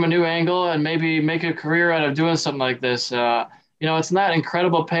sport from a new angle and maybe make a career out of doing something like this. It's not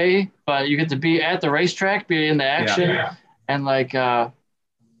incredible pay, but you get to be at the racetrack, be in the action, And like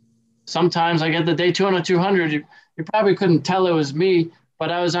sometimes like at the Daytona 200, you probably couldn't tell it was me,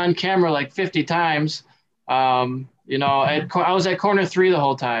 but I was on camera like 50 times. You know, I was at corner 3 the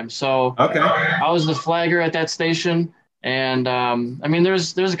whole time. So Okay. I was the flagger at that station. And I mean,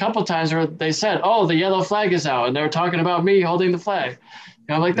 there's a couple times where they said, "Oh, the yellow flag is out," and they were talking about me holding the flag.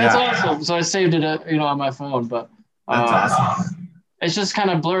 And I'm like, "That's Yeah. awesome!" So I saved it, you know, on my phone. But That's um, awesome. it's just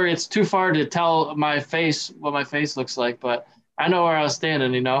kind of blurry. It's too far to tell my face what my face looks like. But I know where I was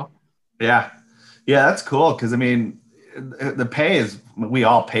standing. You know. Yeah. Yeah, that's cool. Cause I mean, the pay is, we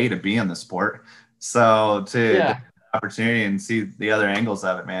all pay to be in the sport. So to Yeah. opportunity and see the other angles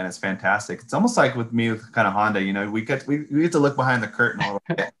of it, man, it's fantastic. It's almost like with me with kind of Honda, you know, we get to look behind the curtain a little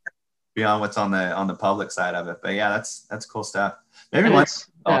bit beyond what's on the public side of it. But yeah, that's cool stuff. Maybe And once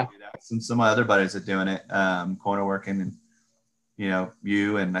it's I'll yeah. do that. Some of my other buddies are doing it, corner working, and you know,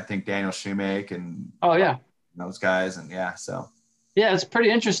 you and I think Daniel Shoemake and Oh yeah. those guys, and yeah, so Yeah, it's pretty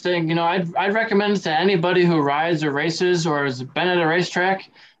interesting. You know, I'd recommend it to anybody who rides or races or has been at a racetrack.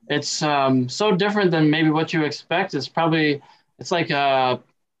 It's so different than maybe what you expect. It's like I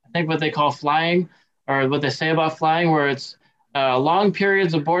think what they call flying or what they say about flying, where it's long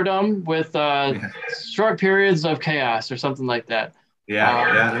periods of boredom with yeah, short periods of chaos or something like that.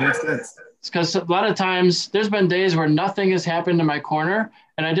 yeah, that makes sense. It's because a lot of times there's been days where nothing has happened in my corner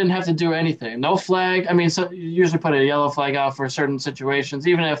and I didn't have to do anything. No flag. I mean, so you usually put a yellow flag out for certain situations,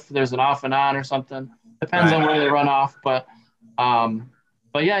 even if there's an off and on or something. Depends on Right. where they run off. Um,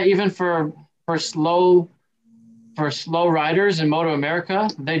 but yeah, even for slow for slow riders in Moto America,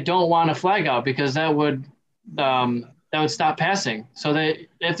 they don't want a flag out because that would stop passing. So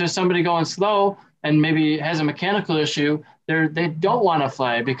if there's somebody going slow and maybe has a mechanical issue, they don't want a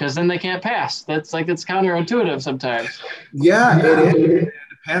flag because then they can't pass. That's like it's counterintuitive sometimes. Yeah, it is. It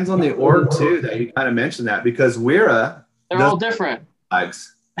depends on the org too that you kind of mentioned that because Wira They're all doesn't different. have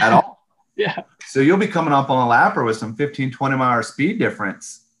flags at all. Yeah, So you'll be coming up on a lapper with some 15, 20-mile speed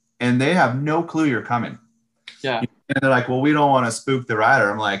difference, and they have no clue you're coming. yeah. And they're like, well, we don't want to spook the rider.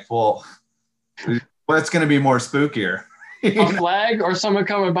 I'm like, well, what's going to be more spookier? A flag or someone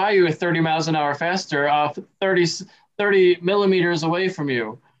coming by you at 30 miles an hour faster off 30 millimeters away from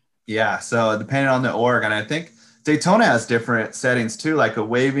you. Yeah. So depending on the org, and I think Daytona has different settings too, like a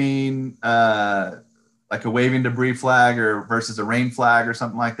waving debris flag or versus a rain flag or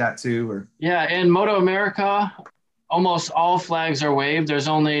something like that too. Or Yeah, in Moto America, almost all flags are waved. There's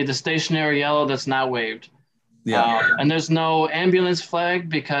only the stationary yellow that's not waved. yeah, And there's no ambulance flag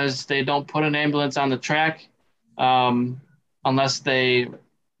because they don't put an ambulance on the track unless the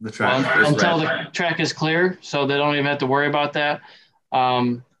track is until red. the track is clear. So they don't even have to worry about that.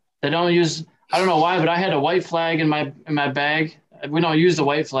 Um, they don't use, I don't know why, but I had a white flag in my bag. We don't use the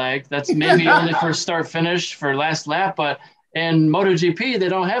white flag. That's maybe only for start finish for last lap. But in MotoGP, they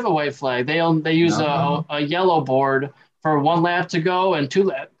don't have a white flag. They use No. a yellow board for 1 lap to go and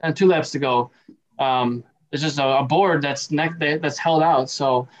 2 laps to go. It's just a board that's held out.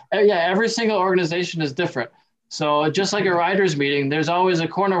 So yeah, every single organization is different. So just like a riders meeting, there's always a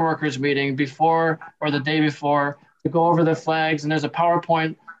corner workers meeting before or the day before to go over the flags, and there's a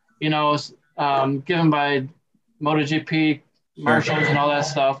PowerPoint, you know, given by MotoGP Sure. marshals and all that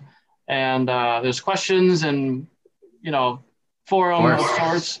stuff. And there's questions and Of forum of course.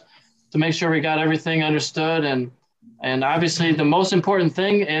 sorts to make sure we got everything understood. And obviously the most important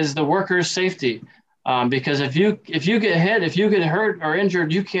thing is the workers' safety, because if you get hit, if you get hurt or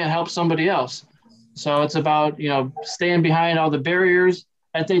injured, you can't help somebody else. So it's about staying behind all the barriers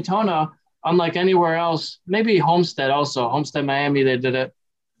at Daytona. Unlike anywhere else, maybe Homestead, Miami, they did it,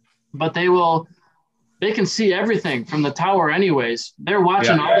 but they can see everything from the tower anyways. They're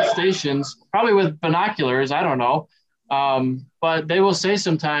watching Yeah. all the stations, probably with binoculars. I don't know. But they will say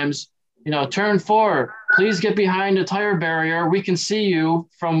sometimes, turn 4, please get behind a tire barrier. We can see you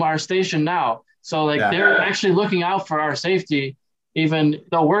from our station now. So like Yeah. they're actually looking out for our safety, even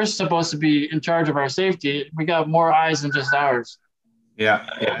though we're supposed to be in charge of our safety. We got more eyes than just ours. Yeah.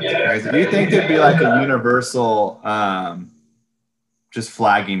 Yeah. It's crazy. Do you think there'd be like a universal just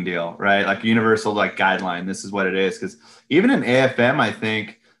flagging deal, right? Like universal like guideline. This is what it is. Because even in AFM, I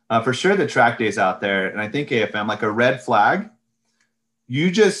think for sure the track days out there, and I think AFM, like a red flag,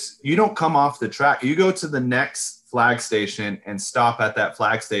 you don't come off the track. You go to the next flag station and stop at that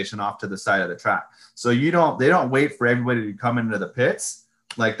flag station off to the side of the track. So they don't wait for everybody to come into the pits.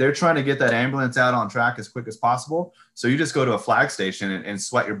 Like they're trying to get that ambulance out on track as quick as possible. So you just go to a flag station and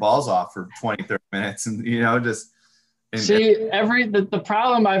sweat your balls off for 20, 30 minutes and, just. See, the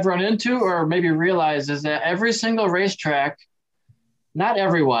problem I've run into or maybe realized is that every single racetrack not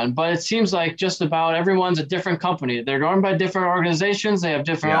everyone, but it seems like just about everyone's a different company. They're owned by different organizations. They have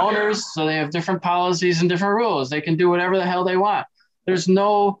different owners, so they have different policies and different rules. They can do whatever the hell they want. There's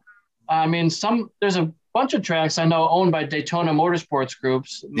no, I mean, there's a bunch of tracks I know owned by Daytona Motorsports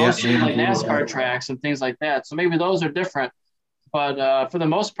groups, mostly like NASCAR tracks and things like that. So maybe those are different, but for the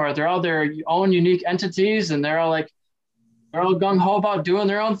most part, they're all their own unique entities, and they're all gung ho about doing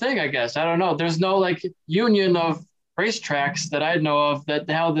their own thing. I guess I don't know. There's no like union of racetracks that I know of that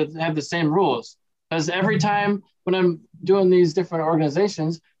have the same rules. Because every time when I'm doing these different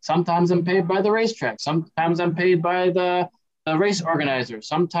organizations, sometimes I'm paid by the racetrack, sometimes I'm paid by the race organizer,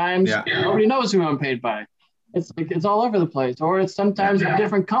 sometimes nobody knows who I'm paid by. It's like it's all over the place, or it's sometimes a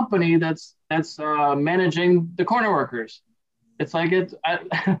different company that's managing the corner workers. It's like it's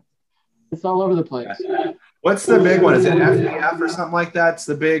all over the place. What's the big one? Is it FBF or something like that? It's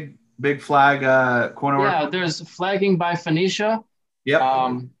the big flag corner worker? Yeah, there's flagging by Phoenicia. Yep.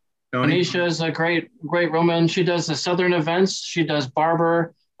 Phoenicia is a great woman. She does the Southern events. She does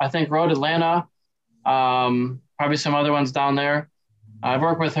Barber, I think Road Atlanta, probably some other ones down there. I've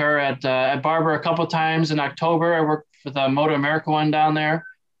worked with her at Barber a couple times in October. I worked for the Moto America one down there.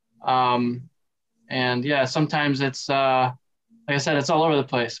 And yeah, sometimes it's, like I said, it's all over the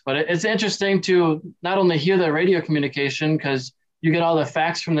place. But it's interesting to not only hear the radio communication, because you get all the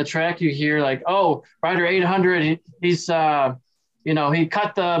facts from the track. You hear like, oh, rider 800, he's he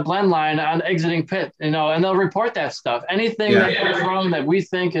cut the blend line on exiting pit, and they'll report that stuff. Anything that goes wrong that we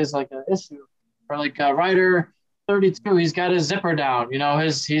think is like an issue, or like rider 32, he's got his zipper down.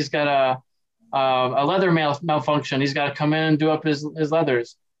 He's got a leather malfunction. He's got to come in and do up his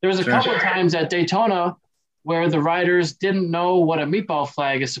leathers. There's a couple of times at Daytona where the riders didn't know what a meatball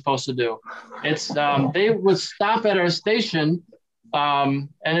flag is supposed to do. It's they would stop at our station, and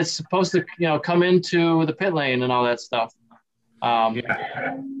it's supposed to come into the pit lane and all that stuff.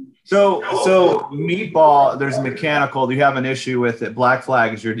 So meatball, there's a mechanical. Do you have an issue with it? Black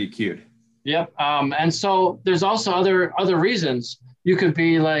flag is you're DQ'd. Yep. And so there's also other reasons. You could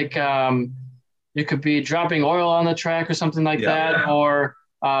be like you could be dropping oil on the track or something like that, or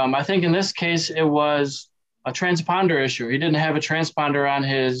I think in this case it was a transponder issue. He didn't have a transponder on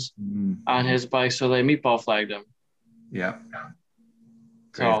his bike, so they meatball flagged him. Yeah.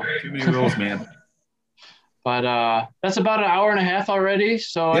 So too many rules, man. But that's about an hour and a half already,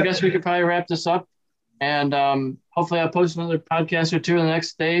 so I guess we could probably wrap this up. And hopefully I'll post another podcast or two in the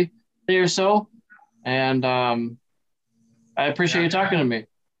next day or so. And I appreciate you talking to me.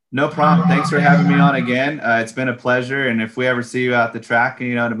 No problem. Thanks for having me on again. It's been a pleasure. And if we ever see you out the track,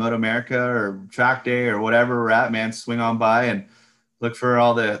 to Moto America or track day or whatever we're at, man, swing on by and look for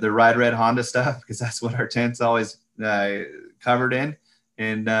all the Ride Red Honda stuff, because that's what our tent's always covered in.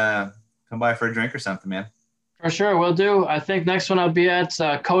 And come by for a drink or something, man. For sure, we'll do. I think next one I'll be at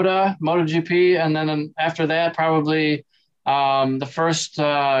COTA, MotoGP, and then after that, probably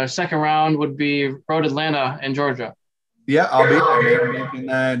the second round would be Road Atlanta in Georgia. Yeah, I'll be there making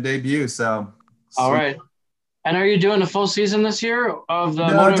debut. So all right. And are you doing a full season this year of the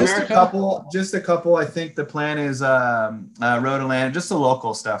Moto America? Just a couple. I think the plan is Road Atlanta, just the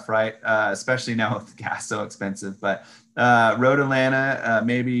local stuff, right? Especially now with gas so expensive. But Road Atlanta,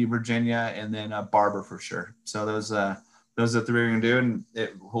 maybe Virginia, and then Barber for sure. So those are the three we're gonna do, and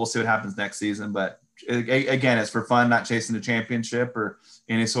we'll see what happens next season. But again, it's for fun, not chasing the championship or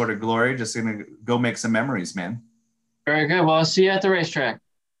any sort of glory. Just gonna go make some memories, man. Very good. Well, I'll see you at the racetrack.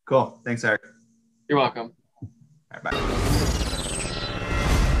 Cool. Thanks, Eric. You're welcome. All right, bye.